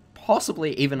heal.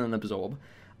 Possibly even an absorb.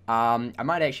 I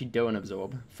might actually do an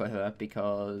absorb for her,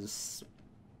 because...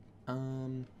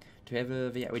 do we have a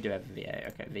VA? We do have a VA.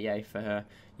 Okay, VA for her.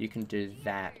 You can do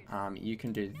that. You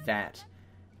can do that.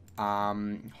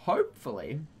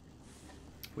 Hopefully...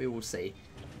 we will see.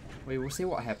 We will see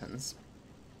what happens.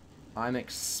 I'm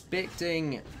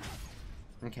expecting...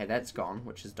 okay, that's gone,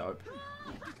 which is dope.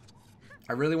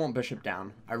 I really want Bishop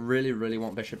down. I really, really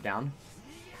want Bishop down.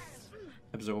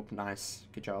 Absorb, nice.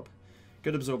 Good job.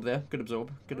 Good absorb there. Good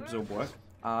absorb. Good absorb work.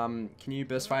 Can you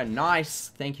burst fire? Nice!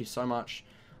 Thank you so much.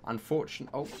 Unfortunate...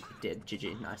 oh, dead.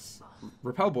 GG. Nice.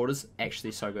 Repel borders,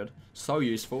 actually so good. So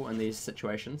useful in these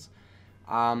situations.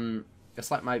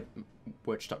 It's like my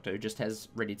Witch Doctor who just has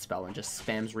ready spell and just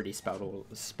spams ready spell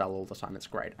all the time. It's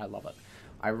great. I love it.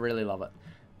 I really love it.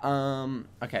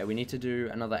 Okay, we need to do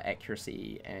another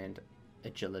accuracy and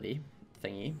agility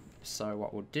thingy. So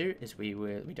what we'll do is we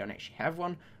don't actually have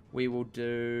one. We will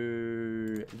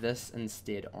do this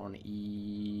instead on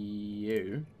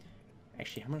you.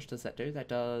 Actually, how much does that do? That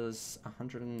does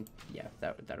 100 and... yeah,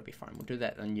 that'll be fine. We'll do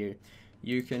that on you.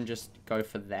 You can just go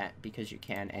for that because you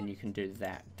can, and you can do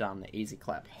that. Done. Easy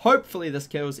clap. Hopefully this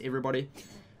kills everybody.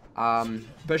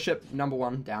 Bishop,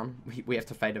 #1 down. We have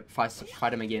to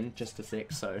fight him again just a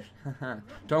sec, so...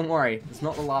 don't worry. It's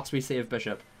not the last we see of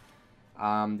Bishop.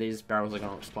 These barrels are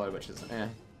going to explode, which is...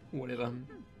 whatever.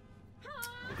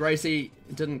 Gracie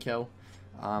didn't kill.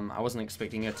 I wasn't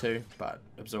expecting her to, but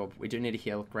absorb. We do need to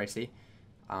heal Gracie.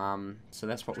 So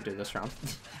that's what we'll do this round.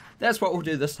 That's what we'll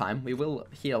do this time. We will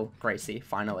heal Gracie,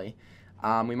 finally.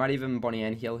 We might even Bonnie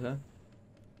Ann heal her.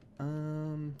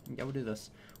 Yeah, we'll do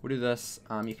this. We'll do this.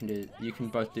 You can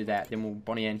both do that. Then we'll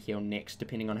Bonnie Ann heal next,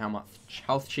 depending on how much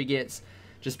health she gets.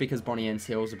 Just because Bonnie Ann's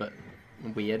heal is a bit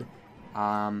weird.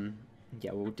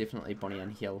 Yeah, we'll definitely Bonnie Ann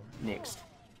heal next.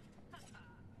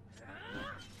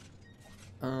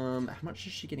 How much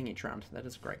is she getting each round? That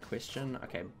is a great question.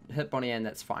 Okay, hit Bonnie Ann,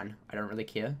 that's fine. I don't really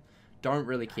care. Don't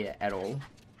really care at all.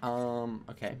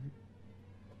 Okay.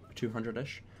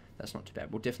 200-ish. That's not too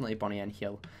bad. We'll definitely Bonnie Ann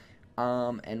heal.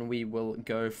 And we will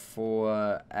go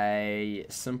for a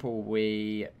simple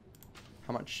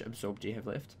how much absorb do you have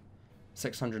left?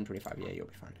 625. Yeah, you'll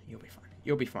be fine. You'll be fine.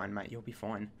 You'll be fine, mate. You'll be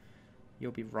fine.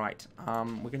 You'll be right.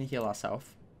 We're going to heal ourselves.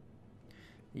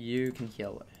 You can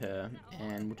heal her,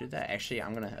 and we'll do that. Actually,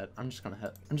 I'm gonna hit. I'm just gonna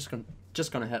hit. I'm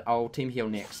just gonna hit. I'll team heal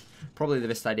next. Probably the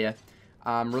best idea.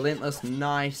 Relentless,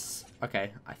 nice.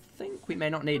 Okay, I think we may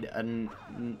not need a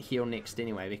heal next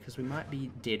anyway because we might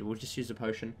be dead. We'll just use a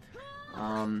potion.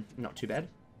 Not too bad.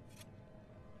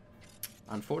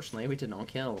 Unfortunately, we did not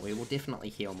kill. We will definitely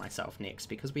heal myself next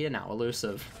because we are now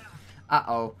elusive.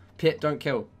 Uh-oh. Pet, don't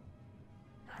kill.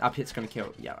 Our pet's gonna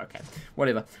kill. Yeah, okay.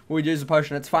 Whatever. We'll use a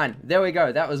potion. It's fine. There we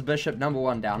go. That was Bishop number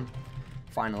 1 down.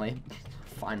 Finally.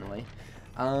 Finally.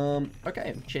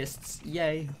 Okay. Chests.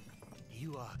 Yay.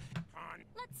 You are...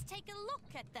 Let's take a look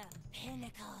at the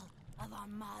pinnacle of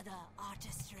Armada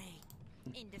artistry.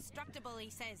 Indestructible, he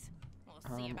says.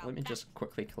 We'll see about Let me that. just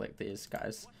quickly collect these,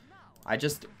 guys. I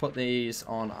just put these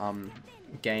on,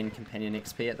 gain companion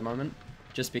XP at the moment.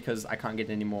 Just because I can't get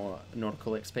any more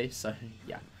nautical XP, so,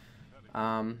 yeah.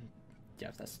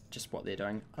 Yeah, that's just what they're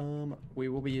doing. We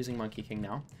will be using Monkey King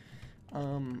now.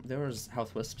 There is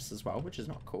Health Wisps as well, which is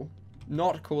not cool.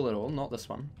 Not cool at all. Not this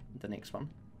one. The next one.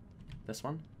 This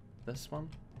one. This one.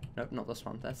 Nope, not this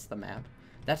one. That's the map.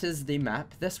 That is the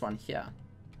map. This one here.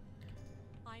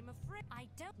 I'm afraid I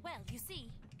don't. Well, you see.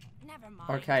 Never mind.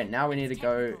 Okay, now we need to It's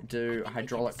go technical. do I think we can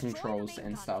hydraulic destroy the controls main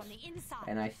and tunnel stuff. on the inside.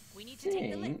 And I We need to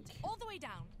take the think... lift all the way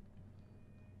down.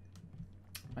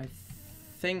 I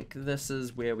think this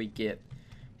is where we get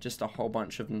just a whole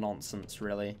bunch of nonsense,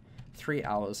 really. 3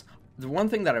 hours. The one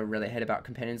thing that I really hate about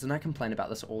companions, and I complain about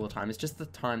this all the time, is just the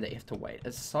time that you have to wait.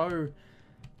 It's so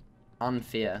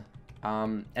unfair.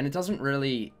 And it doesn't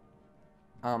really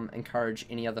encourage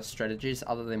any other strategies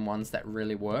other than ones that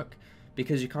really work.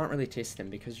 Because you can't really test them,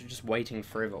 because you're just waiting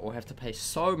forever, or have to pay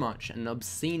so much, an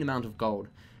obscene amount of gold,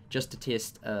 just to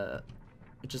test the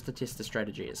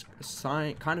strategy. It's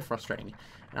kind of frustrating,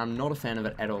 and I'm not a fan of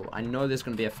it at all. I know there's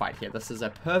going to be a fight here. This is a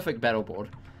perfect battle board,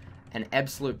 an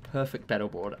absolute perfect battle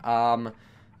board.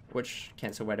 Which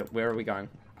cancel? Where are we going?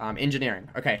 Engineering.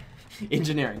 Okay,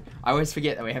 engineering. I always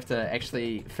forget that we have to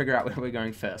actually figure out where we're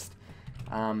going first.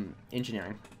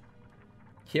 Engineering.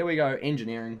 Here we go.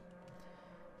 Engineering.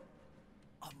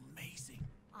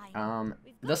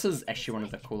 This is actually one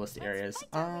of the coolest areas.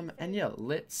 And yeah,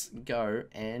 let's go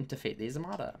and defeat these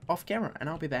Armada off camera, and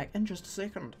I'll be back in just a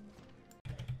second.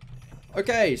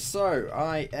 Okay, so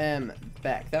I am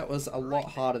back. That was a lot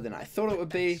harder than I thought it would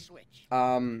be.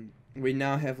 We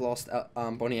now have lost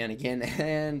Bonnie Ann again,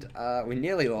 and we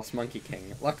nearly lost Monkey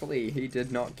King. Luckily, he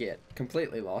did not get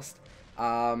completely lost.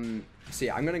 So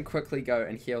yeah, I'm going to quickly go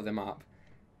and heal them up.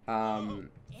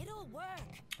 It'll work.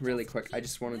 Really quick, I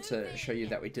just wanted to show you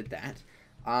that we did that.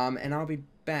 And I'll be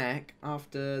back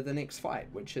after the next fight,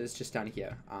 which is just down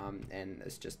here. And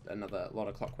it's just another lot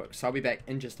of clockwork. So I'll be back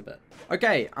in just a bit.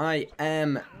 Okay, I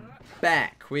am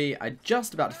back. We are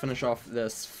just about to finish off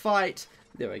this fight.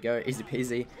 There we go, easy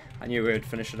peasy. I knew we would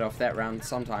finish it off that round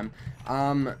sometime.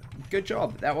 Good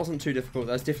job. That wasn't too difficult.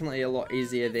 That was definitely a lot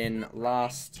easier than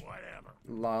last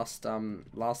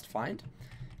fight.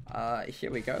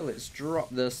 Here we go. Let's drop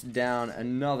this down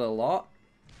another lot.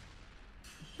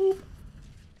 Boop.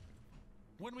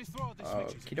 When we throw the Okie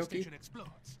switches, the dokie. station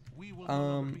explodes. We will no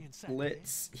longer be inside.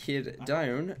 Let's head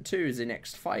down to the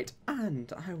next fight,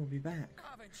 and I will be back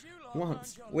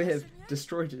once we have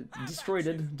destroyed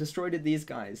these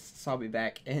guys. So I'll be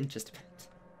back in just a bit.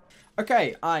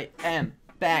 Okay, I am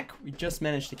back. We just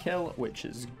managed to kill, which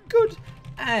is good,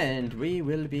 and we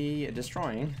will be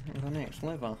destroying the next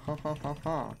level. Ha ha ha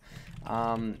ha.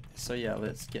 So yeah,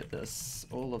 let's get this,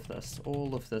 all of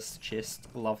this chest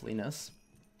loveliness.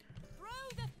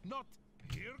 Not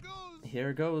here goes.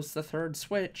 Here goes the third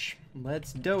switch.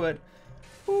 Let's do it.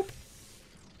 Boop.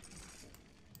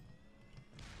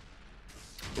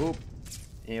 Oop.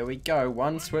 Here we go.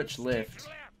 One switch left.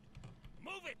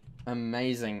 Move it.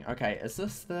 Amazing. Okay, is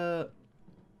this the...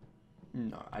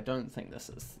 No, I don't think this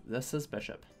is. This is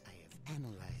Bishop. I have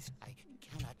analyzed. I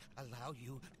cannot allow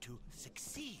you to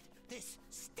succeed. This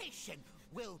station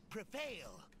will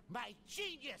prevail. My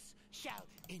genius shall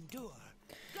endure.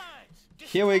 Guards,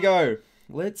 Here we go.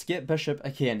 Let's get Bishop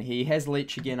again. He has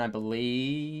Leech again, I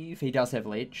believe. He does have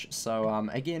Leech. So,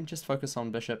 again, just focus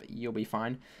on Bishop. You'll be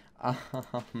fine.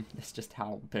 It's just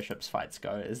how Bishop's fights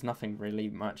go. There's nothing really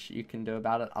much you can do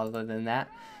about it other than that.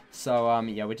 So,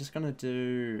 yeah, we're just going to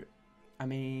do... I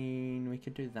mean, we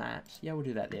could do that. Yeah, we'll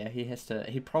do that there. He has to...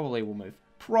 He probably will move.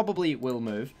 Probably will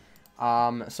move.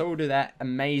 So we'll do that.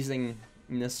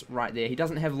 Amazingness right there. He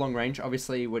doesn't have long range.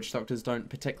 Obviously, Witch Doctors don't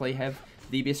particularly have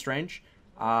the best range.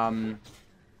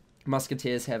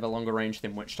 Musketeers have a longer range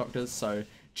than Witch Doctors, so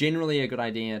generally a good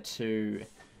idea to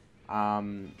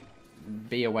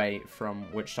be away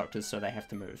from Witch Doctors so they have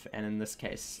to move. And in this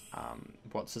case,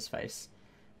 what's his face?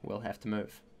 will have to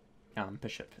move.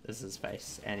 Bishop is his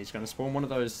face, and he's going to spawn one of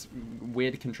those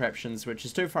weird contraptions, which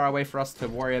is too far away for us to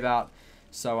worry about.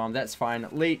 So that's fine.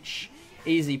 Leech,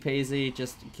 easy peasy,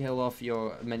 just kill off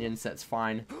your minions, that's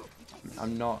fine.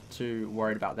 I'm not too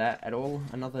worried about that at all.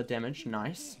 Another damage,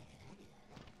 nice.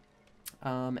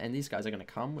 And these guys are going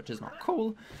to come, which is not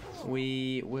cool.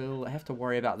 We will have to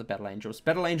worry about the Battle Angels.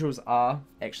 Battle Angels are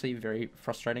actually very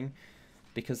frustrating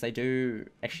because they do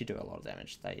actually do a lot of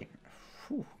damage. They,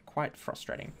 quite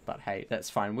frustrating, but hey, that's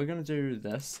fine. We're going to do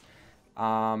this.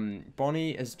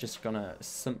 Bonnie is just going to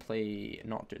simply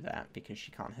not do that because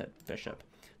she can't hit Bishop.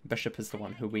 Bishop is the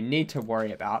one who we need to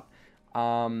worry about.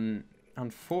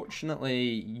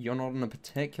 Unfortunately, you're not in a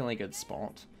particularly good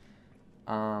spot.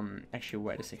 Actually,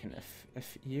 wait a second.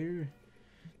 If you...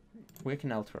 Where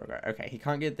can El Toro go? Okay, he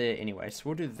can't get there anyway, so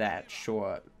we'll do that,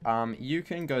 sure. You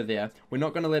can go there. We're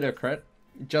not going to let her crit,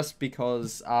 just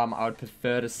because I would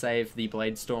prefer to save the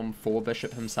Blade Storm for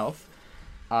Bishop himself.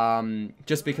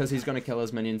 Just because he's going to kill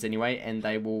his minions anyway, and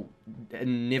they will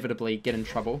inevitably get in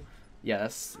trouble.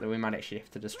 Yes, we might actually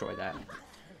have to destroy that.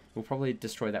 We'll probably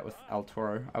destroy that with El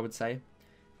Toro, I would say.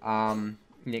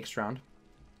 Next round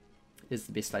is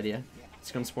the best idea.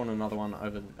 It's going to spawn another one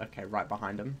over, okay, right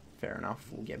behind him. Fair enough.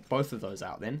 We'll get both of those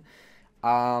out then.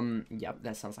 Yep,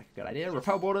 that sounds like a good idea.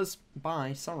 Repel borders.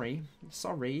 Bye. Sorry.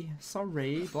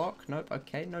 Block. Nope.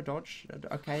 Okay, no dodge.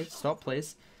 Okay, stop,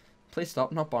 please. Please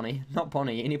stop. Not Bonnie. Not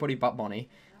Bonnie. Anybody but Bonnie.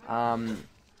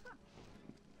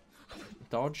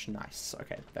 Dodge. Nice.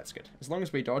 Okay, that's good. As long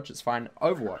as we dodge, it's fine.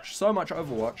 Overwatch. So much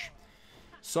Overwatch.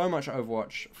 So much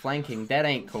Overwatch. Flanking. That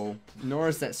ain't cool. Nor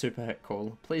is that super hit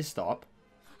cool. Please stop.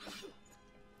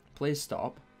 Please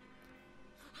stop.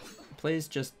 Please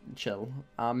just chill.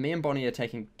 Me and Bonnie are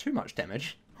taking too much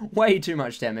damage. Way too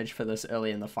much damage for this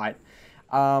early in the fight.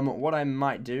 What I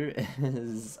might do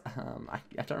is... I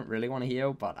don't really want to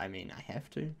heal, but I mean, I have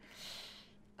to.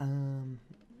 Yeah, I'm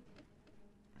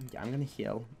going to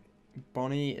heal.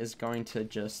 Bonnie is going to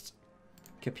just...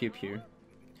 Kapew-pew.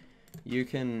 You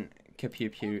can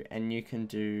kapew-pew, and you can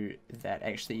do that.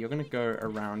 Actually, you're going to go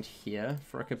around here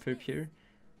for a kapew-pew.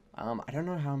 I don't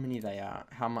know how many they are,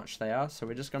 how much they are, so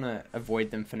we're just going to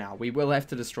avoid them for now. We will have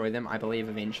to destroy them, I believe,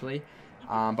 eventually,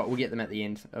 but we'll get them at the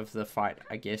end of the fight,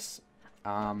 I guess,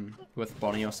 with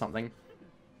Bonnie or something.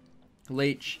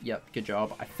 Leech, yep, good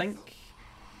job. I think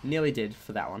nearly did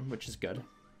for that one, which is good.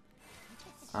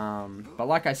 But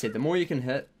like I said, the more you can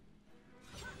hit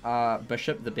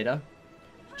Bishop, the better,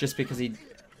 just because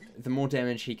the more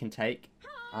damage he can take,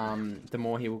 the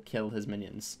more he will kill his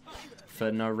minions. For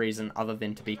no reason other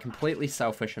than to be completely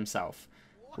selfish himself.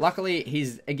 Luckily,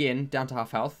 he's, again, down to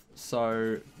half health,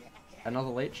 so... Another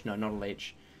leech? No, not a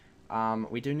leech.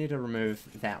 We do need to remove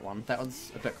that one. That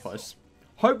one's a bit close.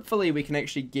 Hopefully, we can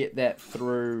actually get that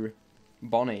through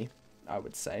Bonnie, I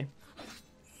would say.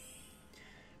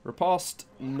 Riposte,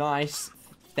 nice.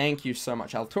 Thank you so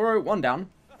much, El Toro. 1 down.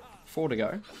 4 to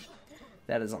go.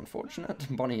 That is unfortunate.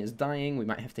 Bonnie is dying. We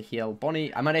might have to heal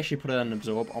Bonnie. I might actually put an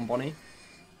absorb on Bonnie.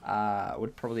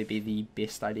 Would probably be the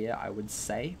best idea, I would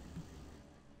say.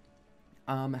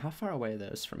 How far away are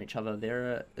those from each other?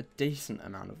 They're a decent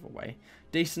amount of away.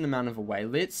 Decent amount of away.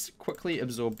 Let's quickly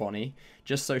absorb Bonnie,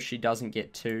 just so she doesn't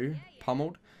get too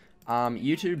pummeled.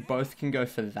 You two both can go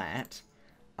for that.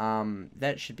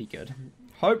 That should be good.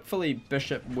 Hopefully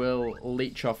Bishop will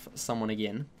leech off someone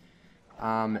again.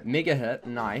 Mega hit,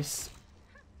 nice.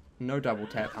 No double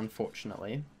tap,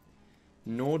 unfortunately.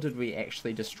 Nor did we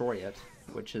actually destroy it,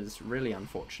 which is really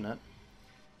unfortunate.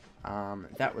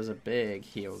 That was a big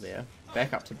heal there.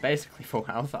 Back up to basically full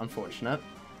health, unfortunate.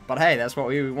 But hey, that's what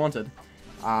we wanted.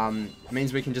 It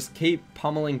means we can just keep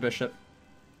pummeling Bishop.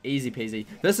 Easy peasy.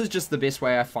 This is just the best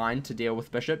way I find to deal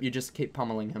with Bishop. You just keep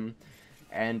pummeling him.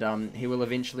 And he will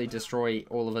eventually destroy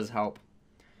all of his help.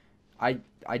 I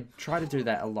try to do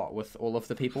that a lot with all of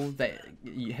the people that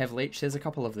you have leech. There's a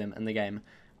couple of them in the game.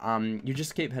 You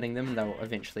just keep hitting them and they'll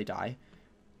eventually die.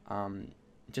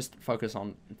 Just focus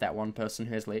on that one person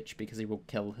who has leech because he will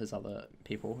kill his other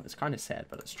people. It's kind of sad,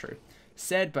 but it's true.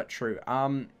 Sad, but true.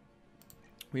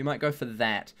 We might go for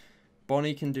that.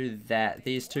 Bonnie can do that.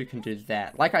 These two can do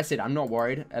that. Like I said, I'm not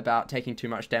worried about taking too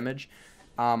much damage.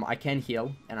 I can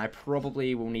heal, and I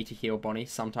probably will need to heal Bonnie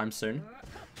sometime soon.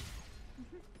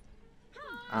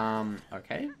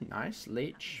 Okay, nice.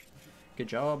 Leech. Good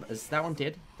job. Is that one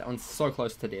dead? That one's so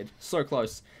close to dead. So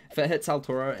close. If it hits El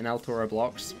Toro and El Toro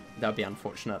blocks, that would be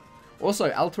unfortunate.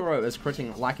 Also, El Toro is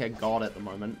critting like a god at the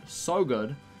moment. So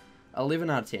good. 11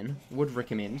 out of 10. Would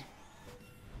recommend.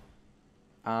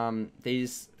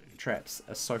 These traps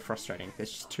are so frustrating.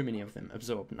 There's just too many of them.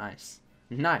 Absorb. Nice.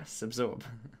 Nice. Absorb.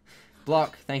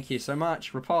 Block, thank you so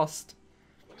much. Riposte.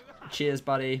 Cheers,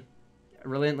 buddy.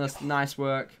 Relentless, nice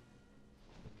work.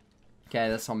 Okay,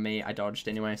 that's on me. I dodged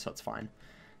anyway, so it's fine.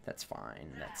 That's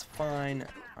fine. That's fine.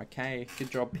 Okay,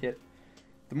 good job, Pet.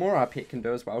 The more our Pet can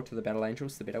do as well to the Battle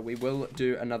Angels, the better. We will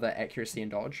do another accuracy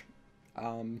and dodge.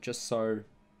 Just so...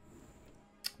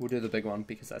 We'll do the big one,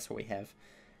 because that's what we have.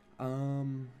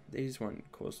 These won't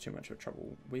cause too much of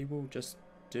trouble. We will just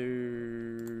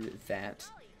do that.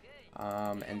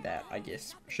 And that, I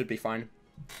guess, should be fine.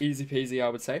 Easy peasy, I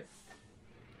would say.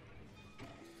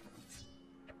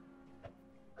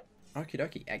 Okie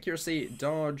dokie. Accuracy,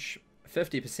 dodge,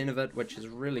 50% of it, which is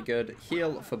really good.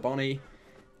 Heal for Bonnie,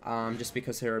 just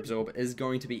because her absorb is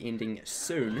going to be ending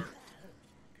soon.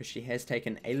 Because she has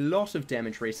taken a lot of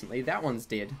damage recently. That one's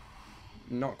dead.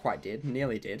 Not quite dead,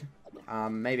 nearly dead.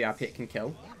 Maybe our Pet can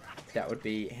kill. That would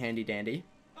be handy dandy.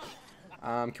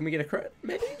 Can we get a crit?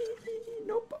 Maybe?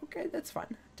 Nope. Okay, that's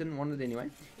fine. Didn't want it anyway.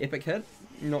 Epic hit.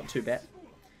 Not too bad.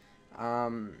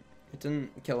 It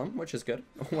didn't kill him, which is good.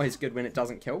 Always good when it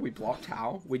doesn't kill. We blocked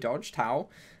how? We dodged how?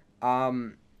 I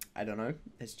don't know.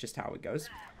 It's just how it goes.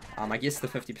 I guess the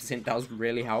 50% does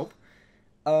really help.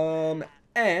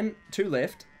 And 2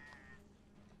 left.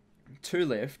 2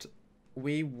 left.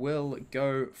 We will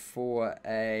go for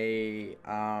a...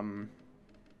 I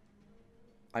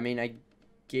mean, I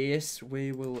guess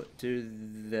we will do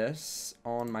this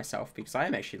on myself because I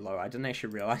am actually low. I didn't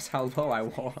actually realize how low I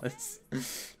was.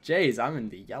 Jeez, I'm in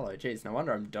the yellow. Jeez, no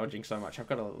wonder I'm dodging so much. I've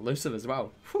got a elusive as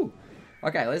well. Whew.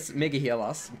 Okay, let's mega heal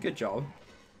us. Good job.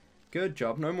 Good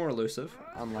job. No more elusive.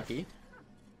 Unlucky.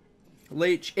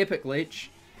 Leech. Epic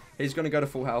leech. He's going to go to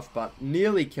full health, but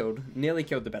nearly killed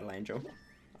the Battle Angel.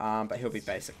 But he'll be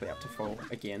basically up to full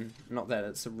again. Not that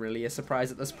it's really a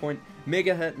surprise at this point.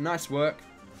 Mega hit. Nice work.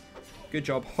 Good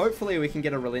job. Hopefully we can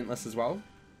get a Relentless as well.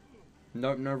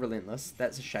 Nope, no Relentless.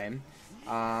 That's a shame.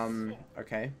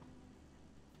 Okay.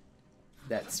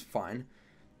 That's fine.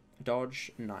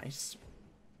 Dodge. Nice.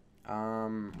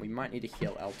 We might need to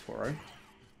heal El Toro.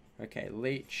 Okay,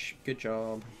 Leech. Good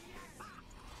job.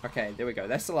 Okay, there we go.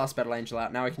 That's the last Battle Angel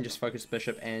out. Now we can just focus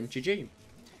Bishop and GG.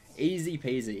 Easy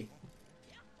peasy.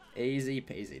 Easy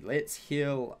peasy. Let's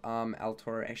heal El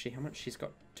Toro. Actually, how much? She's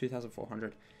got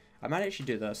 2,400. I might actually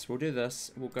do this. We'll do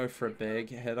this. We'll go for a big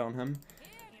hit on him.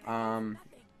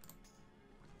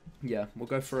 Yeah, we'll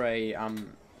go for a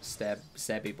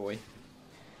stabby boy.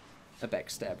 A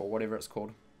backstab or whatever it's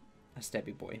called. A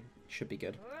stabby boy. Should be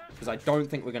good. Because I don't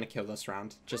think we're going to kill this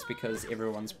round. Just because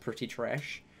everyone's pretty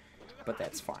trash. But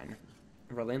that's fine.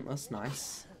 Relentless.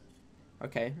 Nice.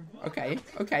 Okay. Okay.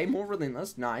 Okay. More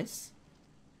Relentless. Nice.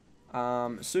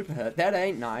 Super hit. That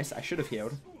ain't nice. I should have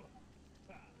healed.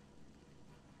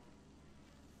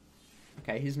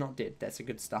 Okay, he's not dead. That's a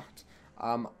good start.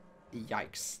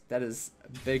 Yikes. That is a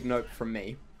big note from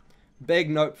me. Big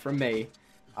note from me.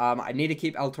 I need to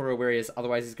keep El Toro where he is,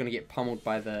 otherwise he's going to get pummeled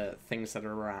by the things that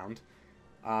are around.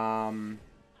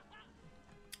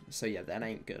 So yeah, that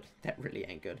ain't good. That really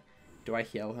ain't good. Do I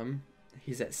heal him?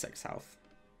 He's at 6 health.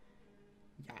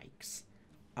 Yikes.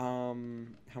 How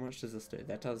much does this do?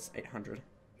 That does 800.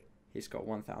 He's got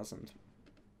 1,000.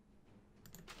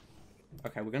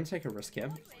 Okay, we're going to take a risk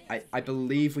here. I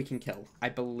believe we can kill. I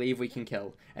believe we can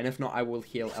kill. And if not, I will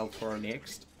heal El Toro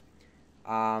next.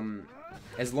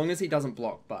 As long as he doesn't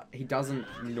block, but he doesn't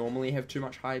normally have too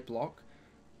much high block.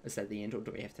 Is that the end, or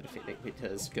do we have to defeat it? It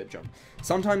is. Good job.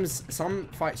 Sometimes, some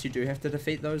fights you do have to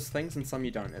defeat those things, and some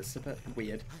you don't. It's a bit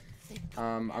weird.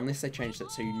 Unless they changed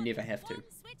it so you never have to.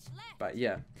 But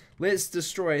yeah. Let's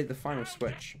destroy the final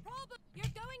switch. You're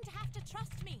going to have to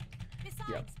trust me. Besides,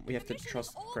 Yep, we have to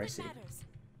trust Gracie.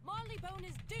 Marleybone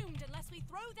is doomed unless we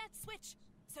throw that switch.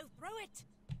 So throw it.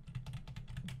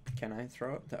 Can I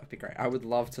throw it? That would be great. I would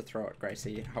love to throw it,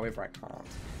 Gracie. However, I can't.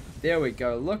 There we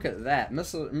go. Look at that.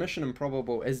 Mission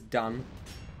Improbable is done.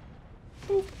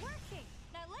 Boop. Working.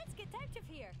 Now let's get out of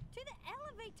here. To the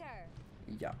elevator.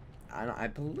 Yeah. And I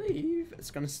believe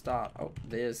it's going to start... Oh,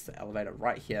 there's the elevator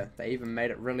right here. They even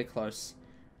made it really close.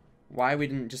 Why we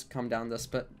didn't just come down this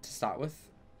bit to start with?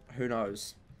 Who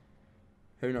knows?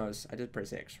 Who knows? I did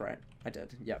press X, right? I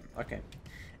did. Yep. Okay.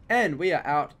 And we are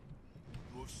out.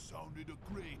 You have sounded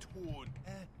a great horn.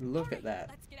 Look at that.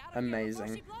 Let's get out of here before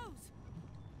Amazing. she blows.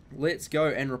 Let's go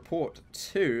and report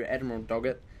to Admiral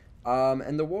Doggett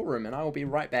in the war room, and I will be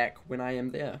right back when I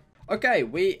am there. Okay,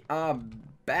 we are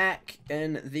back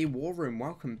in the war room.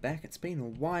 Welcome back. It's been a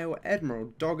while.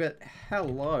 Admiral Doggett,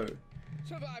 hello.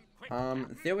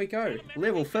 There we go.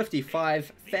 Level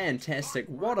 55. Fantastic.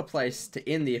 What a place to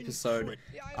end the episode.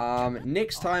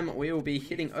 Next time we will be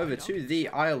heading over to the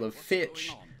Isle of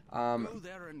Fetch.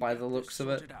 By the looks of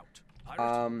it.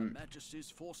 Her Majesty's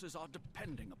forces are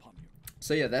depending upon you.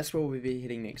 So yeah, that's where we'll be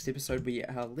heading next episode. We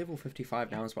are level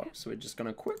 55 now as well, so we're just going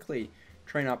to quickly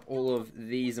train up all of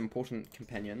these important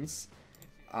companions.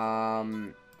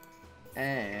 And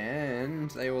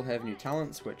they all have new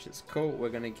talents, which is cool. We're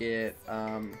going to get,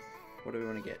 what do we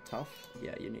want to get? Tough?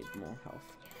 Yeah, you need more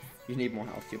health. You need more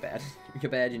health, you're bad.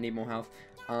 You're bad, you need more health.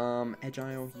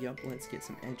 Agile, yep, let's get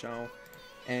some agile.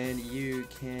 And you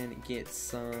can get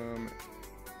some...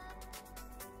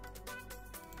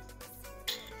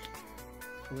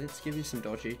 Let's give you some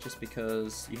dodgy, just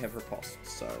because you have riposte,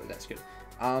 so that's good.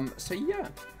 So yeah,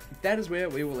 that is where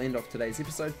we will end off today's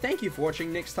episode. Thank you for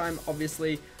watching. Next time,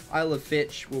 obviously, Isle of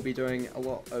Fetch will be doing a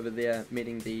lot over there,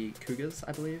 meeting the cougars,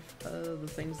 I believe, the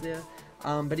things there.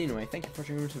 But anyway, thank you for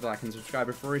watching. Remember to like and subscribe.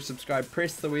 If you're already subscribed,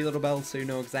 press the wee little bell so you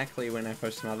know exactly when I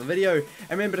post another video. And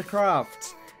remember to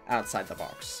craft outside the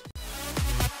box.